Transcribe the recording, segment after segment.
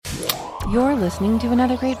You're listening to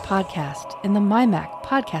another great podcast in the MyMac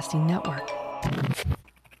Podcasting Network.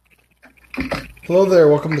 Hello there,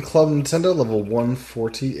 welcome to Club Nintendo, level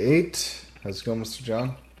 148. How's it going, Mr.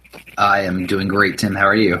 John? I am doing great, Tim. How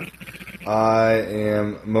are you? I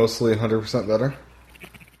am mostly 100% better.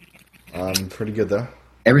 I'm pretty good, though.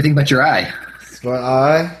 Everything but your eye. It's my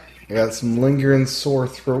eye. I got some lingering sore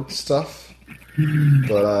throat stuff,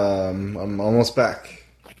 but I'm almost back.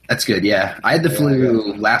 That's good, yeah. I had the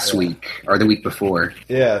flu last week, or the week before.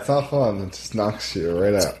 Yeah, it's not fun. It just knocks you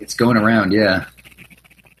right out. It's going around, yeah.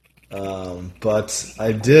 But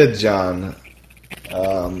I did, John,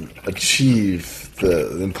 achieve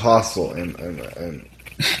the impossible and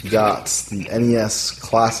got the NES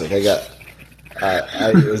Classic.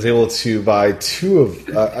 I was able to buy two of.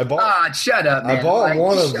 I bought. Shut up, man. I bought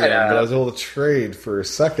one of them, up. but I was able to trade for a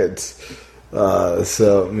second.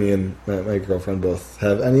 So me and my girlfriend both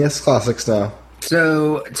have NES Classics now.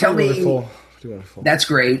 So tell me. Wonderful. That's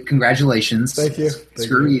great. Congratulations. Thank you.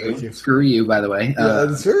 Screw you. Screw you, by the way. Yeah,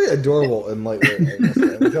 it's very adorable and lightweight.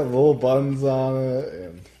 It's got little buttons on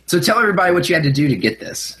it. So tell everybody what you had to do to get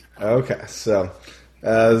this. Okay, so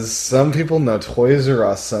as some people know, Toys R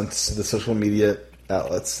Us sent to the social media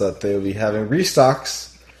outlets that they will be having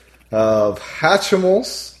restocks of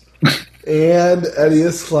Hatchimals and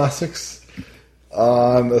NES Classics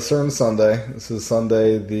on a certain Sunday. This is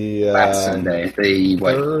Sunday, the last Sunday, the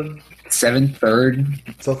what? Third, third,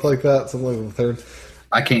 something like that. Something like the third.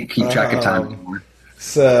 I can't keep track of time anymore.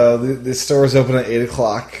 So the store is open at 8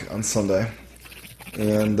 o'clock on Sunday,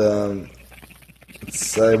 and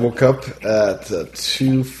I woke up at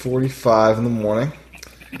 2:45 in the morning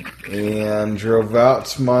and drove out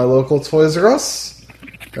to my local Toys R Us.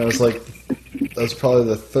 That was probably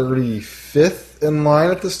the 35th in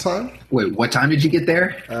line at this time. Wait, what time did you get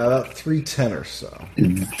there? About 3:10 or so.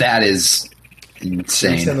 That is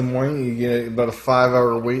insane. 3:10 in the morning, you get about a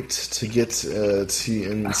 5-hour wait to get to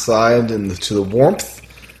inside and to the warmth.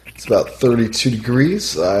 It's about 32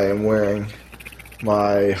 degrees. I am wearing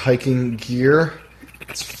my hiking gear.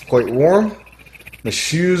 It's quite warm. My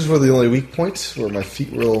shoes were the only weak point, where my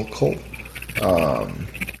feet were a little cold.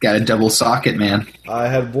 Got a double socket, man. I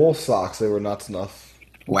had wool socks. They were not enough.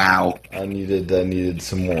 Wow. I needed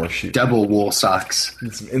some more shoes. Double wool socks.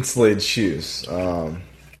 Need some insulated shoes.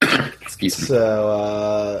 Excuse me.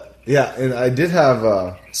 So, yeah, and I did have...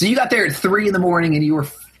 So you got there at 3 in the morning and you were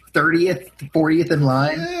 30th, 40th in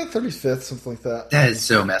line? 35th, something like that. That is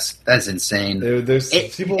so messed. That is insane. There's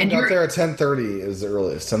people got there at 10:30 is the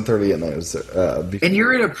earliest. 10:30 at night was and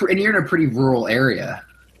you're in a pretty rural area.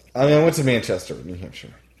 I mean, I went to Manchester, New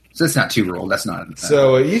Hampshire. So that's not too rural. That's not.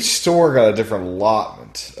 So each store got a different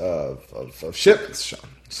allotment of shipments, Sean.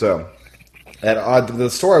 So at the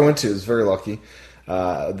store I went to was very lucky.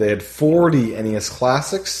 They had 40 NES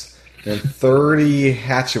Classics and 30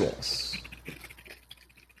 Hatchimals.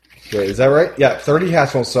 Wait, is that right? Yeah, 30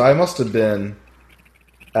 Hatchimals. So I must have been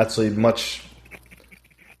actually much.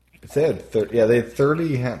 If they had 30, they had 30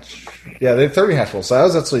 they had 30 Hatchimals. So I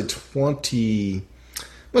was actually 20.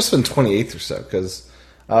 Must have been 28th or so because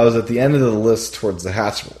I was at the end of the list towards the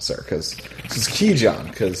Hatchimals there. Because this is key, John.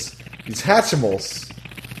 Because these Hatchimals,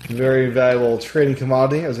 very valuable trading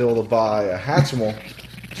commodity. I was able to buy a Hatchimal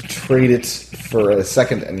to trade it for a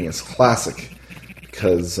second NES Classic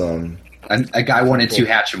because. A guy wanted two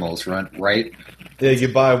Hatchimals, right? Yeah, you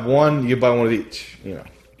buy one of each, you know.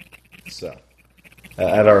 So,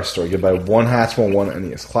 at our store, you buy one Hatchimal, one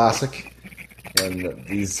NES Classic. And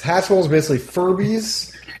these Hatchimals are basically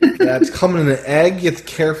Furbies that come in an egg. You have to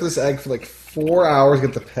care for this egg for like 4 hours, you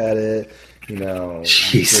get to pet it, you know.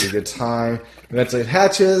 Jeez. It's a good time. Eventually it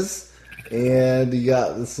hatches, and you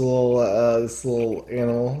got this little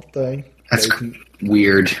animal thing. That's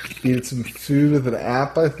weird. Feed it some food with an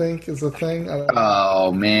app, I think, is the thing. I don't know.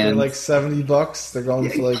 Oh, man. They're like $70. They're going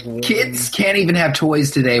for like... Kids can't even have toys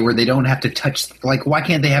today where they don't have to touch... Like, why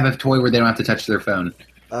can't they have a toy where they don't have to touch their phone?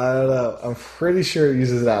 I don't know. I'm pretty sure it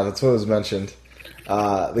uses it out. That's what was mentioned.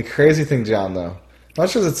 The crazy thing, John, though... I'm not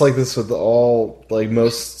sure if it's like this with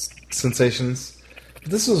most sensations.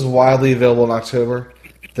 But this was widely available in October.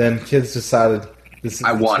 Then kids decided, this is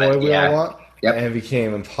the toy we all want. Yep. And it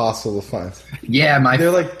became impossible to find. Yeah,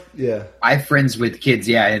 I have friends with kids,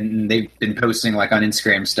 and they've been posting like on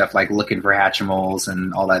Instagram stuff, like looking for Hatchimals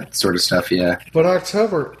and all that sort of stuff. Yeah, but in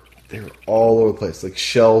October they were all over the place, like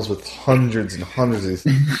shelves with hundreds and hundreds of these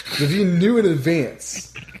things. If you knew in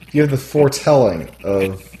advance, you have the foretelling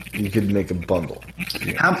of you could make a bundle.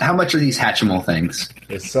 Yeah. How much are these Hatchimal things?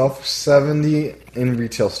 They sell for $70 in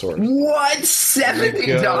retail stores. What?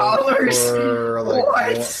 $70?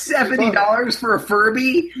 What? $70 for a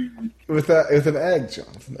Furby? with an egg, John.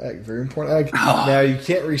 With an egg, very important egg. Oh. Now you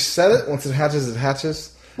can't reset it. Once it hatches, it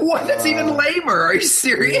hatches. What? That's even lamer. Are you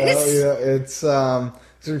serious? Yeah, it's so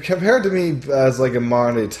compared to me as like a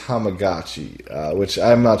modern day Tamagotchi, which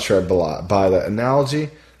I'm not sure I buy that analogy.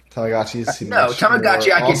 Tamagotchi seem No,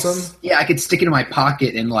 Tamagotchi. awesome. I could stick it in my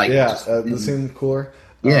pocket and like. They seem cooler.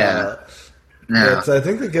 Yeah. No. I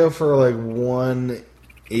think they go for like $180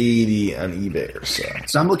 on eBay or so.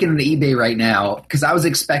 So I'm looking at eBay right now because I was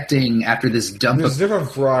expecting after this dump There's of.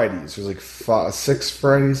 different varieties. There's like 6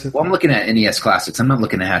 varieties. Well, I'm looking at NES Classics. I'm not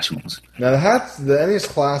looking at Hatchimals. Now the NES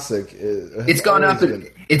Classic It's gone up.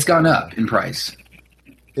 It's gone up in price.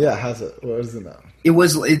 Yeah, how's it? What is it now? It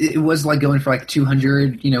was like going for like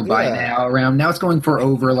 200, buy now around. Now it's going for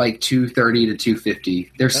over like 230 to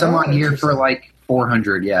 250. There's some on here for like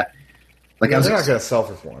 400. Yeah, like they're not gonna sell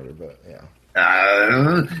for 400, but yeah.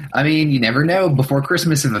 I mean, you never know. Before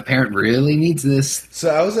Christmas, if a parent really needs this.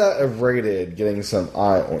 So I was at a Rite Aid getting some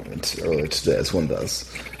eye ointment earlier today, as one does,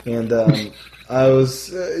 and I was,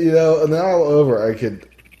 and then all over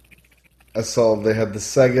I saw they had the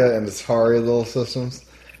Sega and Atari little systems.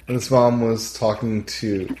 And this mom was talking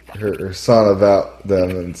to her son about them,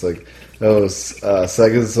 and it's like,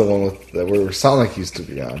 Sega's the one where Sonic used to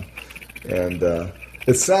be on. And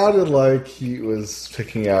it sounded like he was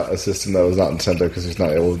picking out a system that was not Nintendo because he's not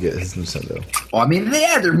able to get his Nintendo. Well, I mean,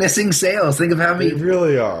 they're missing sales. Think of how many... They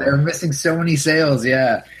really are. They're missing so many sales,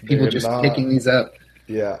 yeah. People just picking these up.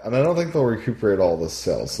 Yeah, and I don't think they'll recuperate all the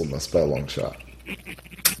sales unless by a long shot.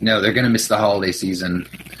 No, they're going to miss the holiday season.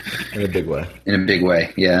 In a big way. In a big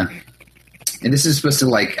way, yeah. And this is supposed to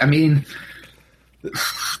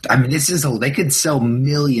they could sell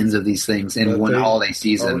millions of these things in one holiday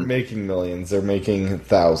season. They're making millions. They're making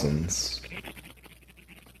thousands.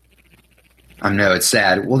 I know, it's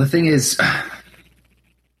sad. Well, the thing is,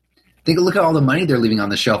 look at all the money they're leaving on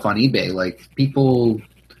the shelf on eBay. Like, people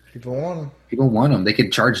want them. People want them. They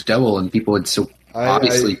could charge double and people would still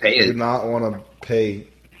obviously pay it. I do not want to pay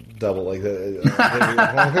double like that.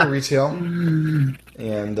 I want to pay retail.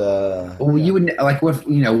 And you would like what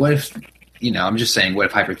if I'm just saying, what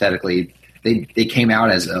if hypothetically they came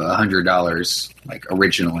out as $100 like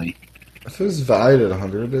originally? If it was valued at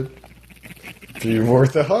 $100, it'd be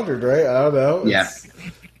worth $100, right? I don't know.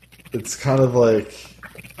 It's kind of like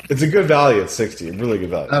it's a good value at $60. Really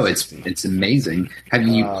good value. Oh, it's amazing. Have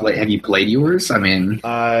you played yours? I mean,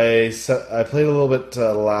 I played a little bit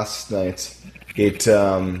last night.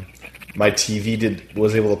 My TV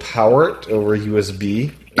was able to power it over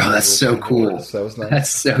USB. Oh, that's so cool. So that was nice. That's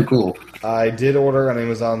so cool. I did order on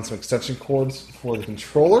Amazon some extension cords for the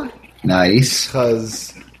controller. Nice.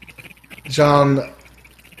 Because, John,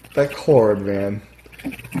 that cord, man.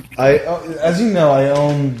 As you know, I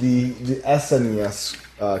own the SNES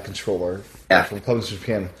controller from Publishers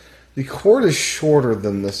Japan. The cord is shorter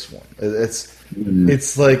than this one.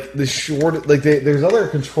 It's like the short. Like there's other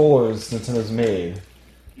controllers Nintendo's made.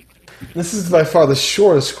 This is by far the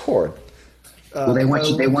shortest cord. Well, they want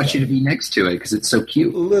you to be next to it because it's so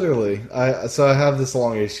cute. Literally, so I have this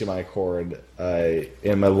long HDMI cord.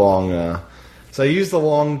 In my long. So I use the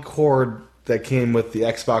long cord that came with the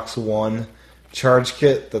Xbox One charge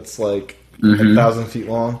kit. That's like 1,000 feet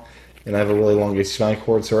long, and I have a really long HDMI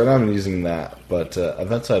cord. So right now I'm using that, but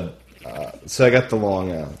eventually, so I got the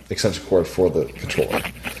long extension cord for the controller.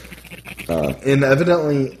 And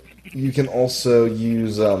evidently, you can also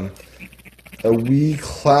use a Wii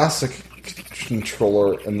Classic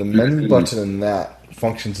controller, and the menu button in that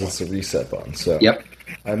functions as the reset button. So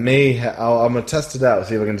I'm going to test it out,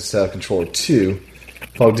 see if I can just have controller 2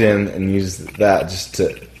 plugged in and use that just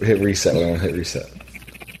to hit reset when I want to hit reset.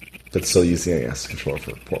 But still use the NES controller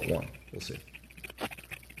for port 1. We'll see.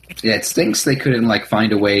 Yeah, it stinks they couldn't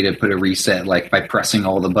find a way to put a reset by pressing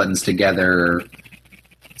all the buttons together or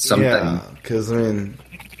something. Yeah, because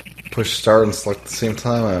push start and select at the same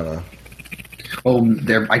time. I don't know. Well,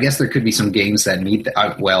 I guess there could be some games that need that.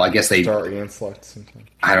 I guess they start and select at the same time.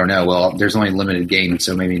 I don't know. Well, there's only limited games,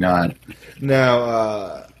 so maybe not.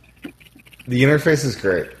 Now, the interface is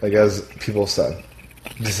great. Like as people said,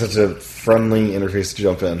 it's such a friendly interface to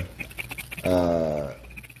jump in.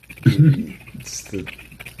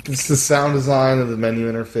 It's the sound design of the menu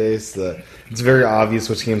interface. It's very obvious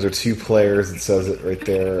which games are 2 players. It says it right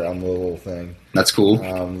there on the little thing. That's cool.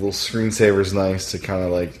 The little screensaver is nice to kind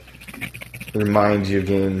of remind you of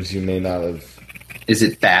games you may not have. Is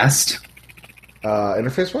it fast?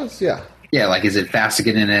 Interface-wise, yeah. Yeah, is it fast to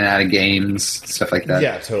get in and out of games, stuff like that?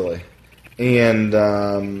 Yeah, totally. And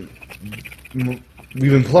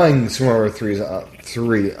we've been playing Super Mario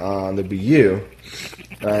 3 on the Wii U.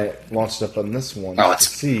 I launched up on this one to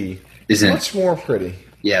see. Isn't much more pretty.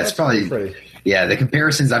 Yeah, it's probably pretty. Yeah, the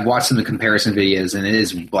comparisons, I've watched some of the comparison videos, and it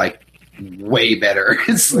is like way better.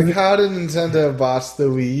 It's Like, how did Nintendo botch the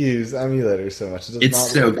Wii U's emulator so much? It does it's not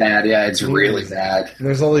so work. bad. Yeah, it's really bad. And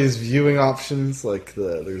there's all these viewing options, like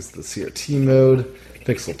there's the CRT mode,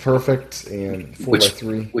 Pixel Perfect, and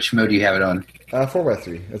 4x3. Which mode do you have it on?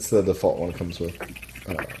 4x3. It's the default one it comes with.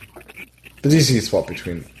 The DC swap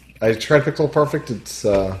between. I tried Pixel Perfect. It's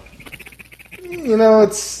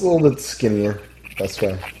it's a little bit skinnier. That's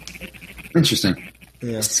why. Interesting.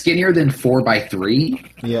 Yeah. Skinnier than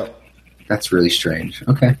 4x3? Yep. That's really strange.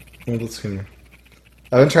 Okay. A little bit skinnier.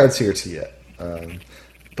 I haven't tried CRT yet,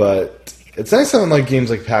 but it's nice having like games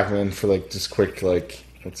like Pac-Man for like just quick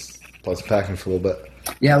let's play some Pac-Man for a little bit.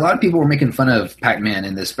 Yeah, a lot of people were making fun of Pac-Man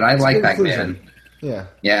in this, but I like Pac-Man. Yeah.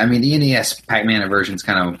 Yeah, I mean the NES Pac-Man version's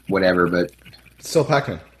kind of whatever, but It's still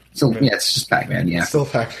Pac-Man. still, yeah, it's just Pac-Man. Yeah, It's still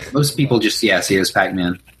Pac-Man. most people just see it as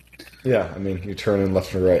Pac-Man. Yeah, I mean you turn in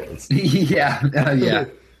left and right. Yeah, yeah.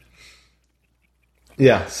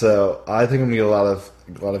 Yeah, so I think I'm gonna get a lot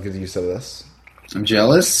of good use out of this. I'm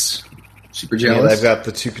jealous. Super Yeah, jealous. I've got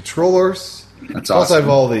the two controllers. That's Plus, awesome. I have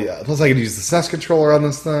all the. Plus, I could use the SNES controller on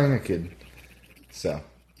this thing. I could. So,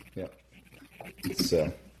 yeah.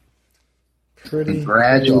 So, pretty.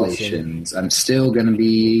 Congratulations. I'm still going to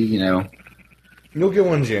be, You'll get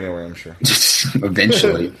one in January, I'm sure.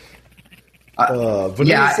 eventually. But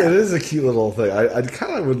yeah, it is a cute little thing. I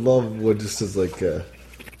kind of would love one just as like a.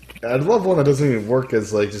 I'd love one that doesn't even work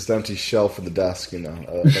as like just empty shell for the desk, like a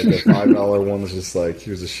 $5 one that's just like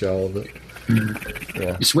here's a shell of it.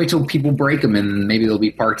 Yeah. Just wait till people break them, and maybe there'll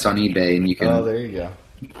be parts on eBay, and you Oh, can there you go.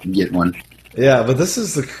 get one. Yeah, but this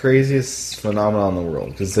is the craziest phenomenon in the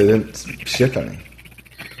world because they didn't ship any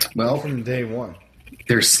Well, from day one.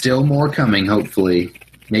 there's still more coming, hopefully.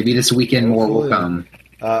 Maybe this weekend more will come.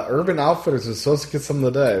 Urban Outfitters was supposed to get some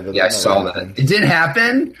of the day, but Yeah, I saw that. It did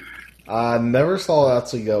happen? I never saw it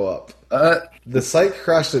actually go up. The site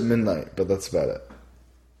crashed at midnight, but that's about it.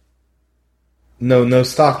 No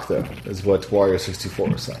stock though, is what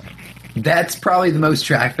Wario64 was saying. That's probably the most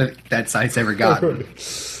traffic that site's ever gotten.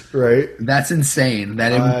 Right? That's insane.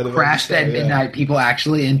 That it crashed at midnight. People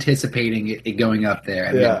actually anticipating it going up there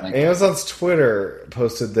at midnight. Amazon's Twitter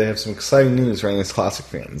posted they have some exciting news for NES Classic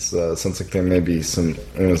fans. Sounds like there may be some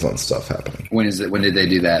Amazon stuff happening. When is it? When did they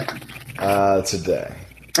do that? Today.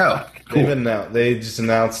 Oh, cool. They just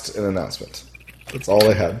announced an announcement. That's all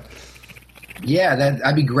they had. Yeah,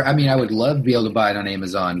 I'd be great. I mean, I would love to be able to buy it on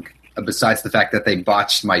Amazon. Besides the fact that they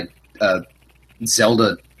botched my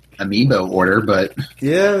Zelda amiibo order, but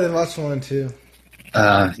yeah, they lost one too.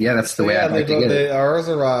 Yeah, that's the way I'd like to get it. Ours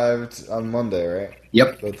arrived on Monday, right?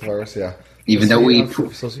 Yep. Both of ours, yeah. Even though we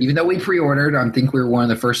pre-ordered, I think we were one of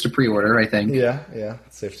the first to pre-order. I think. Yeah,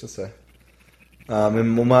 it's safe to say.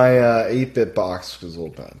 And my 8-bit box was a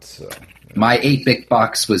little bent. So my 8-bit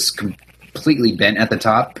box was completely bent at the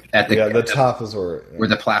top. The top is where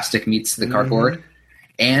the plastic meets the cardboard,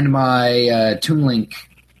 and my Toon Link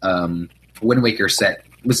Wind Waker set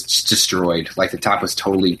was just destroyed. Like the top was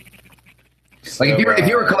totally. Like if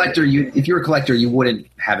you're a collector, you wouldn't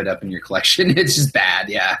have it up in your collection. It's just bad.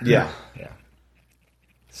 Yeah. Yeah.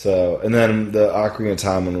 So, and then the Ocarina of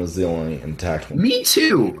Time one was the only intact one. Me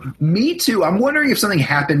too. I'm wondering if something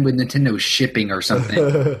happened with Nintendo shipping or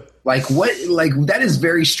something. Like what? Like that is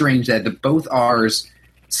very strange that both ours,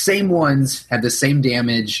 same ones, have the same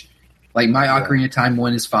damage. Like my Ocarina of Time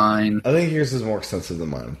one is fine. I think yours is more expensive than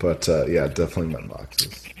mine, but definitely mine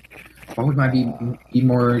boxes. Why would mine be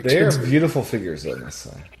more expensive? They are beautiful figures on this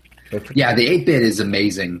side. Yeah, the 8-bit is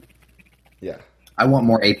amazing. Yeah. I want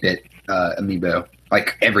more 8-bit amiibo.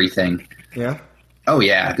 Like everything. Yeah. Oh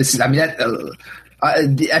yeah. This is. I mean that. I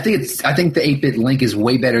think the 8-bit Link is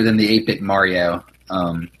way better than the 8-bit Mario.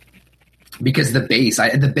 Because the base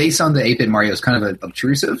on the 8-bit Mario is kind of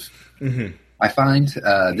obtrusive. Mm-hmm. I find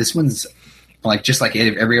this one's like just like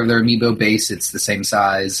every other amiibo base. It's the same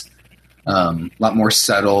size. A lot more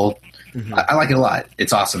subtle. Mm-hmm. I like it a lot.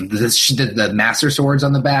 It's awesome. The Master Sword's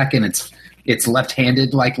on the back, and it's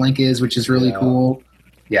left-handed like Link is, which is really cool.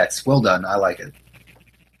 Yeah, it's well done. I like it.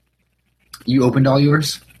 You opened all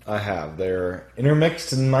yours? I have. They're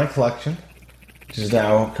intermixed in my collection, which is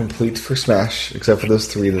now complete for Smash, except for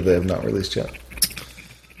those 3 that they have not released yet.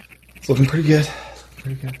 It's looking pretty good.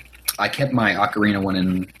 I kept my Ocarina one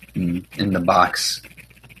in the box.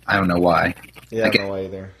 I don't know why. Yeah, I don't know why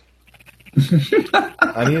either.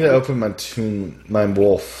 I need to open my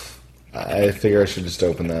Wolf. I figure I should just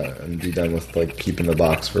open that and be done with like keeping the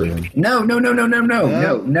box version. No.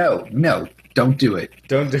 Don't do it.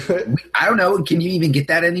 Don't do it? I don't know. Can you even get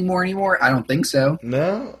that anymore? I don't think so.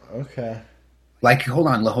 No? Okay. Like, hold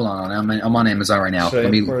on. I'm on Amazon right now. Should I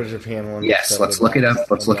Let me. import a Japan one? Yes, let's look it up.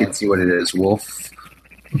 Let's look and see what it is. Wolf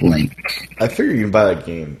Link. I figure you can buy that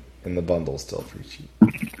game in the bundle still pretty cheap.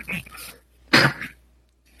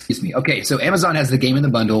 Excuse me. Okay, so Amazon has the game in the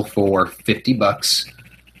bundle for $50.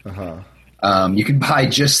 You can buy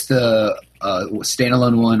just the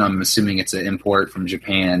standalone one. I'm assuming it's an import from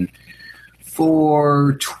Japan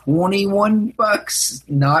for $21,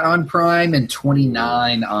 not on Prime, and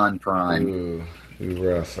 $29 on Prime. Ooh,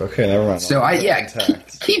 rough. Okay, never mind. So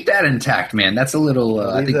keep that intact, man. That's a little.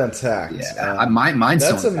 Leave that intact. Yeah, mine's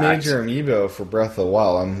that's still a intact. major amiibo for Breath of the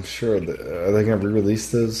Wild. I'm sure. Are they going to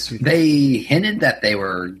re-release those? They hinted that they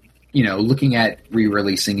were, looking at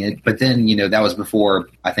re-releasing it, but then that was before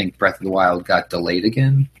I think Breath of the Wild got delayed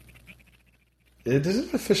again. Did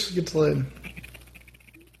it officially get delayed?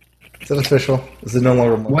 Is that official? Is it no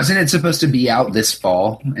longer March? Wasn't it supposed to be out this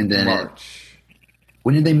fall? And then March.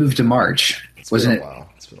 When did they move to March? Wasn't it?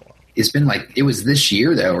 It's been a while. It's been it was this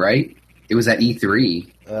year though, right? It was at E3,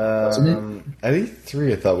 wasn't it? At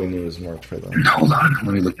E3, I thought we knew it was March for them. Hold on,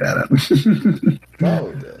 let me look that up.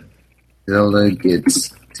 Probably did. Zelda gets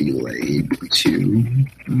delayed to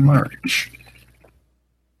March.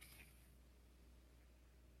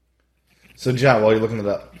 So, John, while you're looking it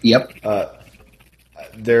up, Yep.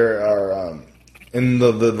 there are in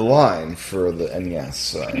the line for the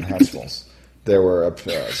NES in Hatchimals, there were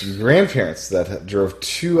some grandparents that drove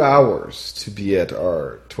 2 hours to be at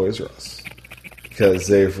our Toys R Us because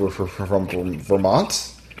they were from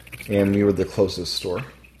Vermont, and we were the closest store.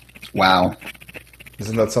 Wow.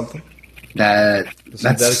 Isn't that something? That's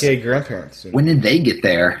dedicated grandparents. When did they get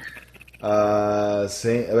there? About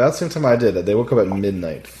the same time I did. They woke up at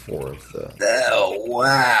midnight for the. Oh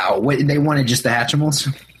wow! Wait, they wanted just the Hatchimals?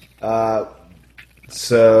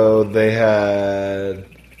 So they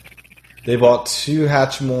bought 2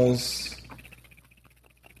 Hatchimals,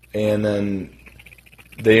 and then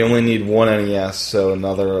they only need 1 NES. So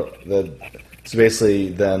so basically,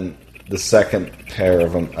 then the second pair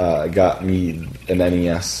of them got me an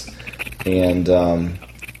NES, and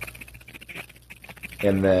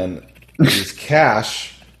then. Used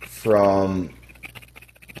cash from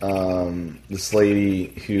this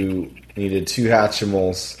lady who needed 2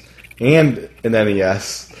 Hatchimals and an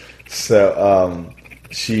NES. So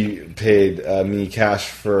she paid me cash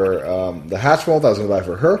for the Hatchimal that I was going to buy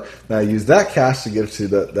for her. And I used that cash to give to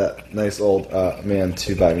that nice old man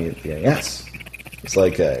to buy me the NES. It's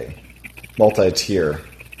like a multi-tier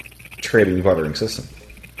trading bartering system.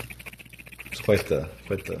 It's quite the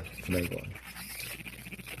finagling.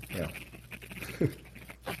 Yeah.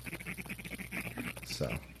 So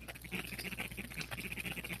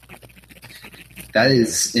That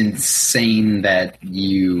is insane that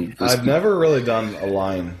you... I've never really done a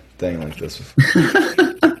line thing like this before.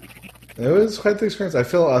 It was quite the experience. I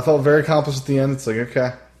felt very accomplished at the end. It's like,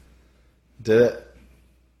 okay, did it.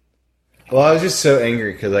 Well, I was just so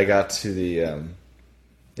angry because I got to the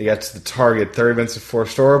Target 30 minutes before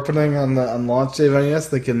store opening on launch day of NES,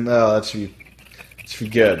 thinking, oh, that should be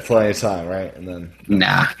good, plenty of time, right? And then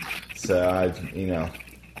nah. So I,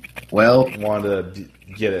 wanted to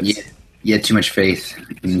get it. You had too much faith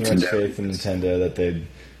in Nintendo. Too much faith in Nintendo that they'd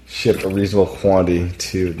ship a reasonable quantity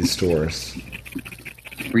to the stores.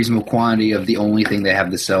 Reasonable quantity of the only thing they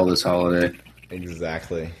have to sell this holiday.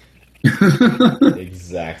 Exactly.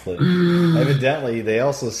 Exactly. Evidently, they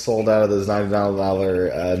also sold out of those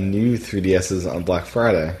 $99 new 3DSs on Black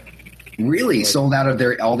Friday. Really? Sold out of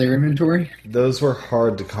all their inventory? Those were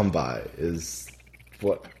hard to come by, is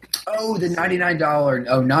what... Oh, the $99.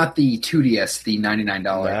 Oh, not the 2DS, the $99.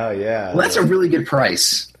 Oh, yeah. Well, that's a really good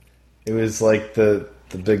price. It was like the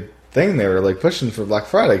big thing they were like pushing for Black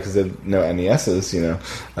Friday because they had no NESs,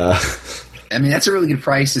 I mean, that's a really good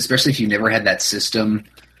price, especially if you never had that system.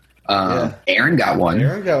 Yeah. Aaron got one.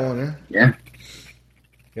 Yeah.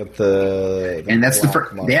 Got the and that's the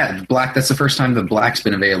first. Yeah, black. That's the first time the black's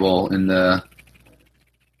been available in the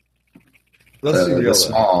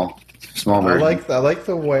small version. I like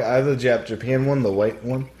the white. I have the Japan one, the white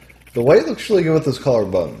one. The white looks really good with those color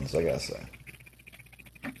buttons, I gotta say.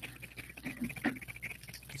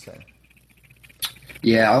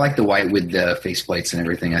 Yeah, I like the white with the faceplates and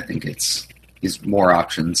everything. I think it's more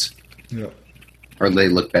options. Yep. Or they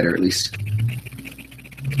look better, at least.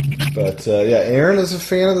 But Aaron is a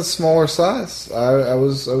fan of the smaller size. I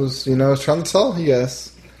was trying to tell you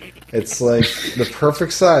guys, it's like the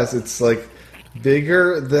perfect size. It's like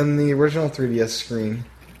bigger than the original 3DS screen.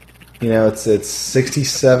 It's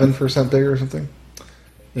 67% bigger or something,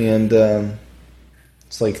 and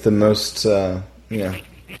it's like the most thought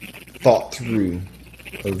through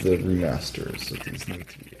of the remasters of these new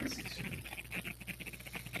 3DSs.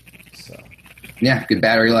 Yeah, good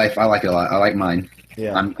battery life. I like it a lot. I like mine.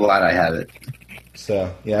 Yeah. I'm glad I have it.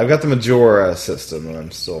 So, yeah, I've got the Majora system that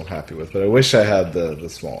I'm still happy with, but I wish I had the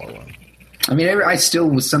smaller one. I mean, I still,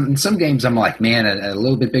 with some games, I'm like, man, a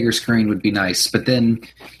little bit bigger screen would be nice. But then,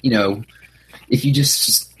 if you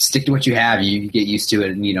just stick to what you have, you get used to it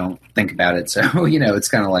and you don't think about it. So, it's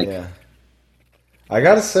kind of like... Yeah. I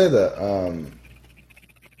gotta say that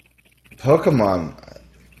Pokemon,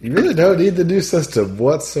 you really don't need the new system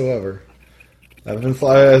whatsoever. I've been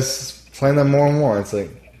playing them more and more. It's like,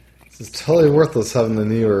 this is totally worthless having the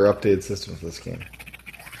newer updated system for this game.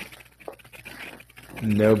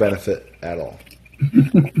 No benefit at all.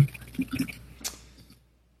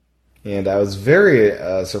 And I was very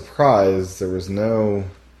surprised there was no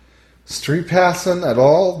street passing at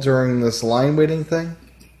all during this line waiting thing.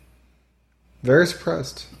 Very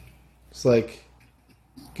surprised. It's like,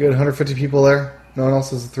 good 150 people there. No one else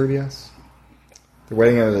has a 3DS. They're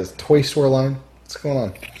waiting in a toy store line. What's going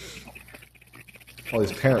on? All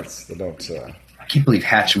these parents that don't... I can't believe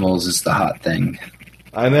Hatchimals is the hot thing.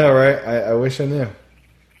 I know, right? I wish I knew.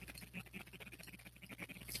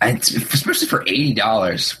 Especially for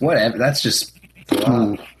 $80. Whatever. That's just...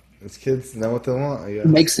 These kids know what they want, I guess. Who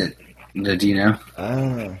makes it? Do you know? I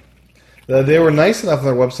don't know. They were nice enough on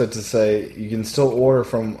their website to say you can still order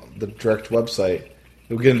from the direct website.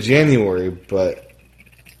 You'll get it in January, but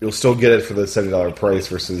you'll still get it for the $70 price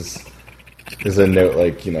versus... There's a note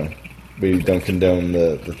like, we don't condone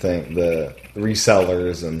the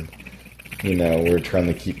resellers, and we're trying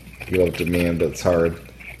to keep up demand, but it's hard.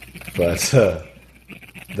 But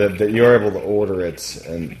that you're able to order it,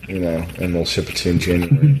 and and they'll ship it to you in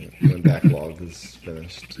January when backlog is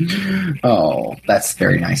finished. Oh, that's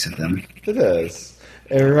very nice of them. It is.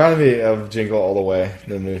 It reminded me of Jingle All the Way,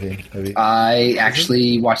 the movie. I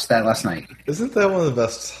actually watched that last night. Isn't that one of the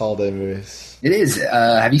best holiday movies? It is.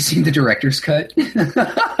 Have you seen the director's cut?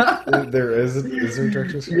 There is there a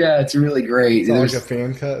director's cut? Yeah, it's really great. It's not like a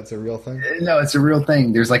fan cut? It's a real thing? No, it's a real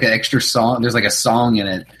thing. There's like an extra song. There's like a song in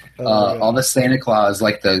it. All the Santa Claus,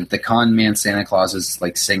 like the con man Santa Claus is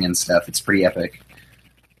like singing stuff. It's pretty epic.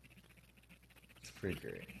 It's pretty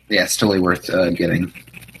great. Yeah, it's totally worth getting.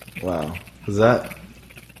 Wow. Is that...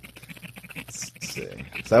 See.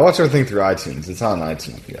 So I watch everything through iTunes. It's on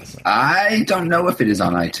iTunes, yes. I don't know if it is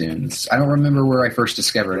on iTunes. I don't remember where I first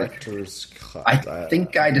discovered it. I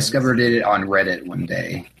think I discovered it on Reddit one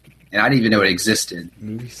day, and I didn't even know it existed.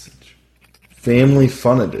 Movie Central. Family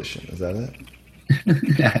Fun Edition. Is that it?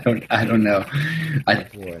 I don't know.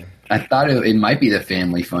 I thought it might be the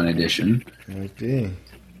Family Fun Edition. Might be.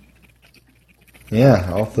 Yeah,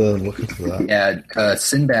 I'll have to look into that. Yeah,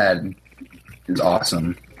 Sinbad is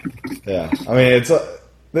awesome. Yeah, I mean,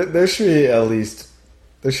 there should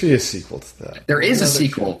be a sequel to that. There is a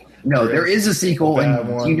sequel. No, there is a sequel,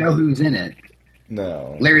 and do you know who's in it?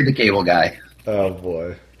 No. Larry the Cable Guy. Oh,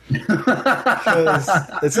 boy.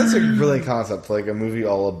 It's such a brilliant concept, like a movie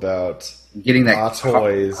all about getting that hot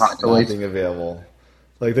toys not being available.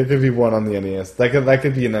 Like, there could be one on the NES. That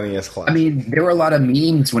could be an NES class. I mean, there were a lot of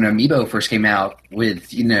memes when Amiibo first came out with,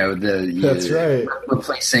 That's right.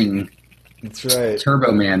 replacing... That's right.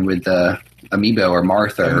 Turbo Man with Amiibo or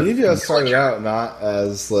Martha. Amiibo started out not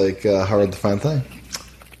as like a hard to find thing.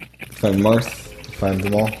 Find Marth, find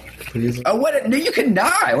them all. Oh, what? No, you could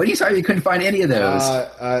not. What are you talking? You couldn't find any of those.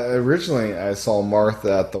 Originally, I saw Marth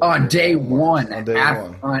at the on day one. On day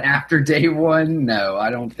one. After day one, no, I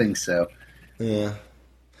don't think so. Yeah,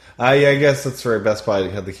 I guess that's right. Best Buy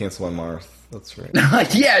had to cancel my Marth. That's right.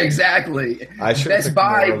 Yeah, exactly. Best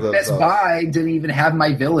Buy didn't even have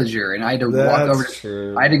my Villager, and I had to walk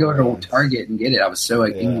over. I had to go to Target and get it. I was so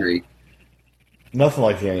angry. Nothing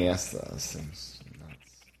like the NES though. Seems nuts.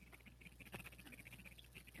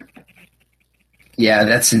 Yeah,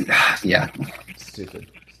 that's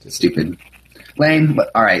stupid. Lame.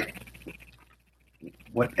 But all right.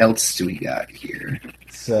 What else do we got here?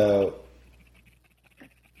 So,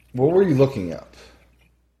 what were you looking up?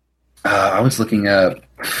 I was looking up.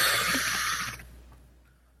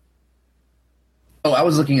 I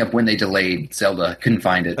was looking up when they delayed Zelda. Couldn't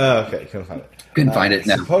find it. Oh, okay. Couldn't find it. Couldn't find it.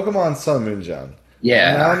 No. So Pokemon Sun and Moon, John.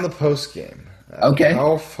 Yeah. Now in the post game. Okay.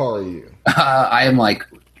 How far are you? I am like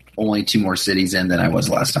only 2 more cities in than I was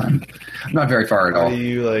last time. I'm not very far at all. Are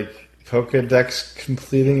you like Pokedex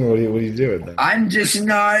completing, or what are you doing then? I'm just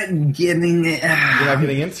not getting it. You're not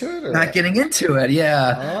getting into it? Or? Not getting into it,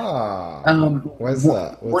 yeah. Why is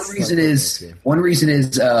that? One reason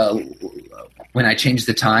is when I changed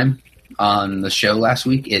the time on the show last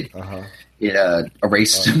week, it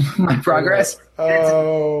erased my progress.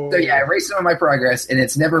 Oh. So yeah, I erased some of my progress, and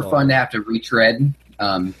it's never fun to have to retread.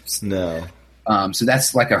 No. So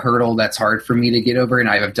that's like a hurdle that's hard for me to get over, and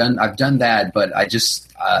I've done that, but I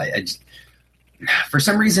just for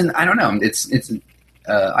some reason, I don't know.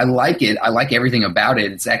 I like it. I like everything about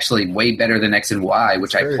it. It's actually way better than X and Y,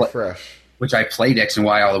 which fresh. Which I played X and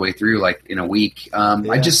Y all the way through, like in a week. I've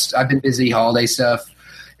been busy holiday stuff,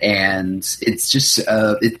 and it's just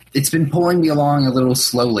it's been pulling me along a little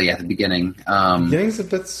slowly at the beginning. Beginning's a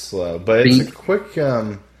bit slow, but it's a quick.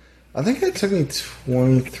 I think it took me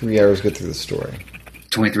 23 hours to get through the story.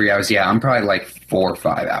 23 hours, yeah. I'm probably like 4 or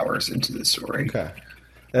 5 hours into the story. Okay.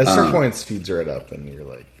 At a certain point, it speeds right up, and you're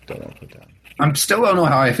like, don't want to put down. I'm still don't know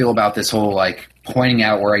how I feel about this whole like pointing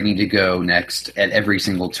out where I need to go next at every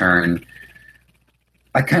single turn.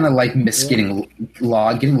 I kind of like getting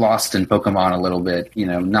lost in Pokemon a little bit,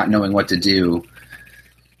 not knowing what to do.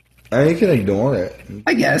 You can ignore it.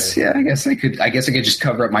 I guess, yeah. I guess I could just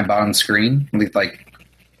cover up my bottom screen with like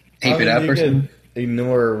tape it up or something.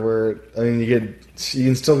 Ignore where. You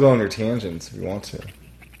can still go on your tangents if you want to.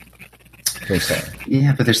 I'm sorry.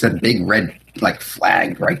 Yeah, but there's that big red like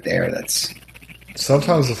flag right there.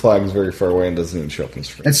 Sometimes the flag is very far away and doesn't even show up on the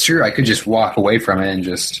screen. That's true. I could just walk away from it and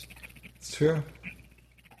just. It's true.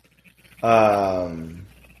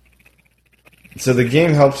 So the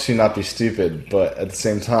game helps you not be stupid, but at the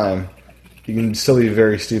same time, you can still be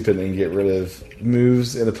very stupid and get rid of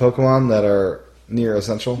moves in a Pokemon that are near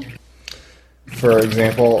essential. For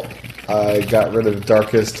example, I got rid of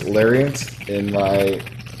Darkest Lariat in my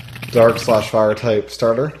Dark/Fire type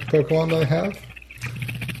starter Pokemon that I have.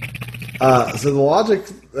 So the logic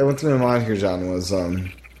that went through my mind here, John, was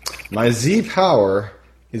my Z power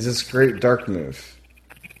is this great Dark move.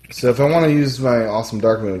 So if I want to use my awesome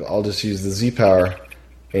Dark move, I'll just use the Z power,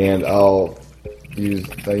 and I'll use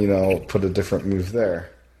put a different move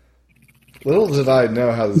there. Little did I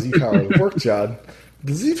know how the Z power would work, John.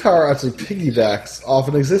 The Z power actually piggybacks off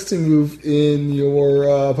an existing move in your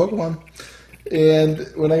Pokemon. And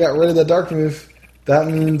when I got rid of that Dark move, that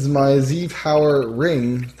means my Z power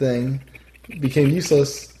ring thing became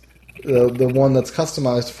useless. The one that's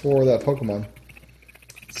customized for that Pokemon.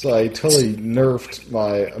 So I totally nerfed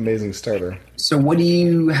my amazing starter. So what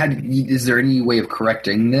is there any way of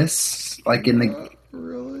correcting this? Like in the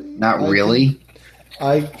really? Not really.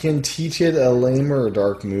 I can teach it a lamer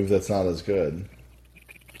Dark move that's not as good.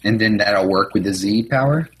 And then that'll work with the Z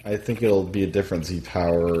power? I think it'll be a different Z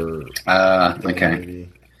power. Okay. Maybe.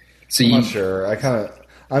 So I'm not sure.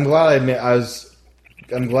 I'm glad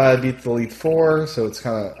I'm glad I beat the Elite Four, so it's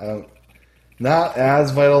kind of not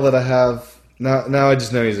as vital that I have now. I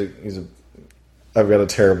just know I've got a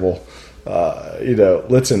terrible,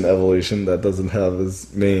 Litten evolution that doesn't have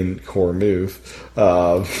his main core move.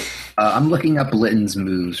 I'm looking up Litten's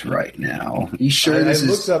moves right now. You sure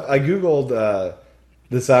I googled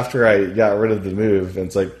this after I got rid of the move, and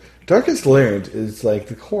it's like Darkest Lariat is like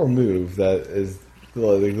the core move that is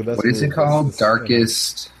like the best. What is it called?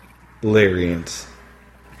 Darkest Lariat.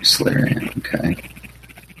 Lariat. Okay.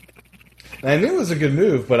 And I knew it was a good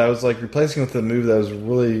move, but I was like replacing it with a move that was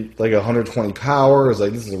really like 120 power. I was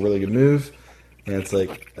like, this is a really good move, and it's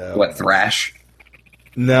like what, Thrash?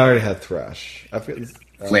 No, I already had Thrash. I forget this,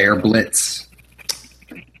 Flare Blitz.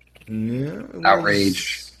 No,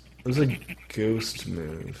 Outrage. It was a ghost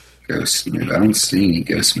move. Ghost move. I don't see any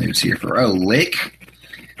ghost moves here Lick.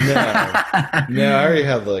 No, I already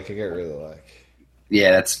had Lick. I got rid of Lick.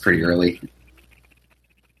 Yeah, that's pretty early.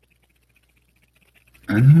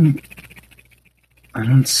 I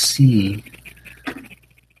don't see.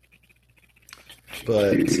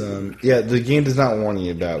 But the game does not warn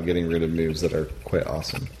you about getting rid of moves that are quite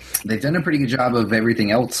awesome. They've done a pretty good job of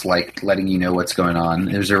everything else, like letting you know what's going on.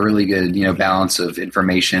 There's a really good, balance of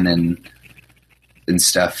information and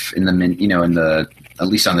stuff in the at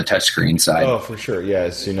least on the touchscreen side. Oh, for sure,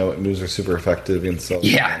 yes. What moves are super effective and so.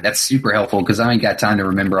 Yeah, that's super helpful because I ain't got time to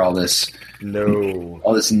remember all this. No,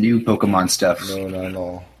 all this new Pokemon stuff. No, not at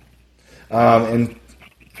all. And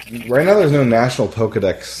right now, there's no national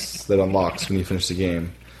Pokedex that unlocks when you finish the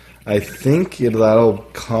game. I think that'll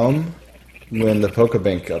come when the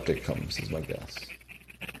Pokebank update comes, is my guess.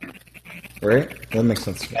 Right? That makes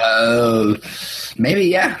sense to me. Maybe,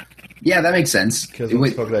 yeah. Yeah, that makes sense. Because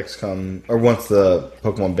once Pokedex come, or once the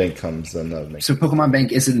Pokemon Bank comes, then that makes sense. So Pokemon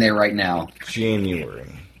Bank isn't there right now? January.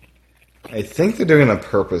 I think they're doing it on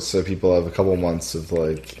purpose so people have a couple months of,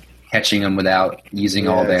 catching them without using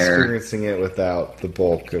all their... experiencing it without the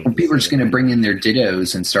bulk of... People are just going to bring in their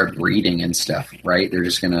Dittos and start breeding and stuff, right? They're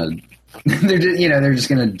just going to... they're just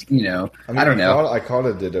going to, I don't know. I called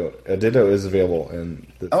a Ditto. A Ditto is available in...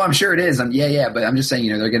 I'm sure it is. Yeah, but I'm just saying,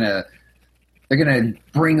 they're going to... They're going to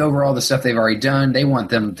bring over all the stuff they've already done. They want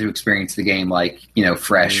them to experience the game like,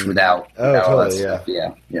 fresh without all that totally, stuff.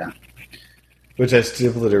 Yeah. Which I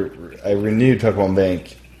renewed Pokemon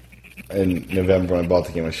Bank in November when I bought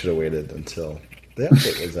the game. I should have waited until the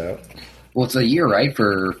update was out. Well, it's a year, right?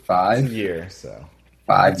 For $5? It's a year, so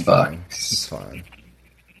 $5. It's fine.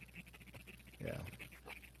 Yeah.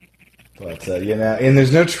 But, and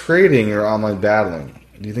there's no trading or online battling.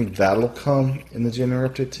 Do you think that'll come in the January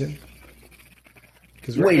update too?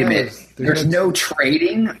 Wait a minute. There's no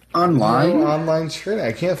trading online? No online trading.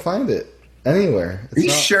 I can't find it anywhere. Are you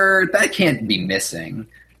sure? That can't be missing.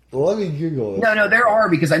 Well, let me Google it. No, there are,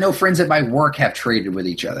 because I know friends at my work have traded with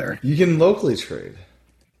each other. You can locally trade.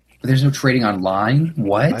 But there's no trading online?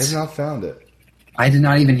 What? I have not found it. I did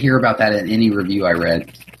not even hear about that in any review I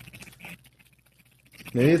read.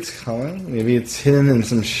 Maybe it's coming. Maybe it's hidden in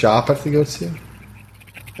some shop I have to go to.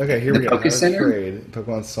 Okay, here we go. Focus Center? Trade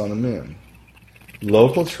Pokemon Sun and Moon.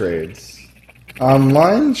 Local trades.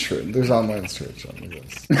 Online trade. There's online trades on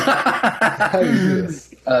this. How do you do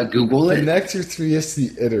this? Google it. Connect your 3DS to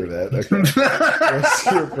the internet. Okay.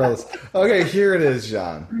 Okay, here it is,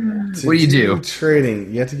 John. What do you do?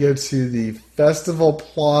 Trading. You have to go to the Festival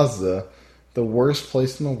Plaza, the worst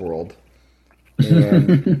place in the world.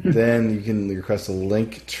 And then you can request a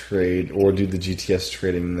link trade or do the GTS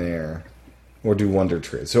trading there. Or do Wonder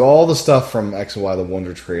Trade. So all the stuff from X and Y, the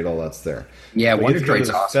Wonder Trade, all that's there. Yeah, but Wonder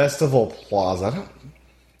Trade's awesome. Festival Plaza. I don't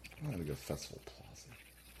want to go Festival Plaza.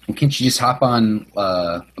 Well, can't you just hop on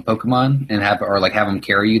a Pokemon and have them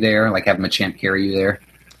carry you there? Like have Machamp carry you there?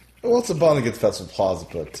 Well, it's a bummer to get to Festival Plaza,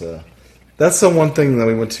 but that's the one thing that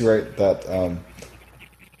we went to, right? That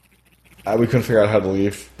we couldn't figure out how to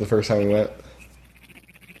leave the first time we went.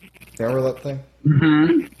 Remember that thing?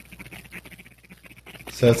 Mm-hmm.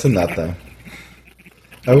 So it's in that thing.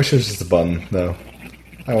 I wish it was just a button, though.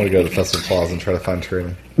 I want to go to Festival Plaza and try to find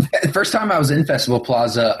trading. The first time I was in Festival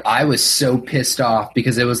Plaza, I was so pissed off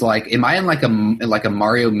because it was like, am I in like a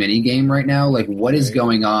Mario mini game right now? Like, what is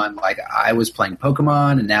going on? Like, I was playing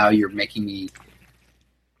Pokemon, and now you're making me.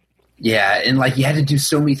 Yeah, and like you had to do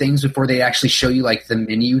so many things before they actually show you like the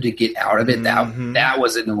menu to get out of it. That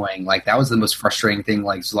was annoying. Like that was the most frustrating thing.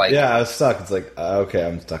 Like, yeah, I was stuck. It's like okay,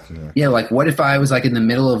 I'm stuck in here. Yeah, like what if I was like in the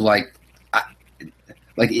middle of like.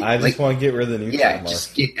 I just want to get rid of the new trademark.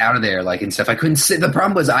 Just get out of there, like and stuff. I couldn't sit. The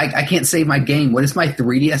problem was I can't save my game. What if my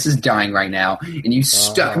 3DS is dying right now, and you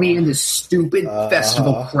stuck me in this stupid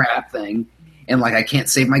festival crap thing, and like I can't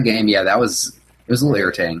save my game? Yeah, it was a little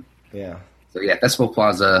irritating. Yeah. So yeah, Festival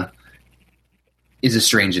Plaza is a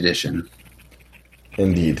strange addition.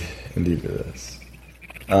 Indeed it is.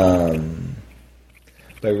 But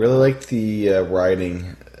I really like the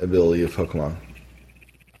riding ability of Pokemon.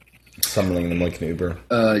 Summoning them like an Uber.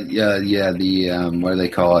 Yeah. The what do they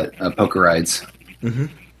call it? Poker rides. Mm-hmm.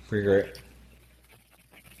 Pretty great.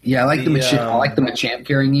 Yeah, I like the Machamp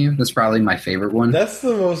carrying you. That's probably my favorite one. That's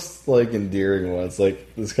the most like endearing one. It's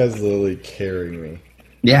like this guy's literally carrying me.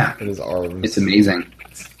 Yeah, in his arms. It's amazing.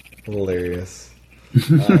 It's hilarious.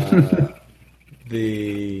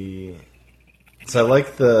 So I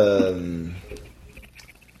like the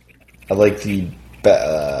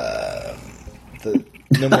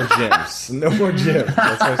no more gyms. No more gyms.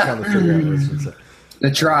 That's what I was trying to figure out what I should say.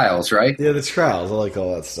 The trials, right? Yeah, the trials. I like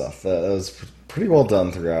all that stuff. That was pretty well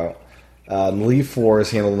done throughout. Elite Four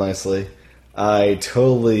is handled nicely. I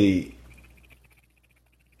won't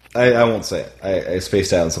say it. I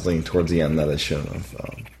spaced out on something towards the end that I shouldn't have.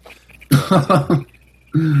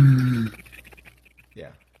 Yeah.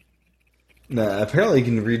 No, apparently you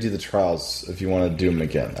can redo the trials if you want to do them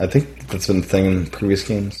again. I think that's been a thing in previous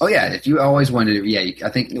games. Oh, yeah. If you always wanted to, I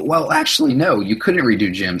think, well, actually, no. You couldn't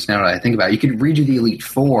redo gyms now that I think about it. You could redo the Elite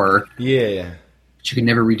Four. Yeah. But you could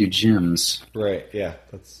never redo gyms. Right, yeah.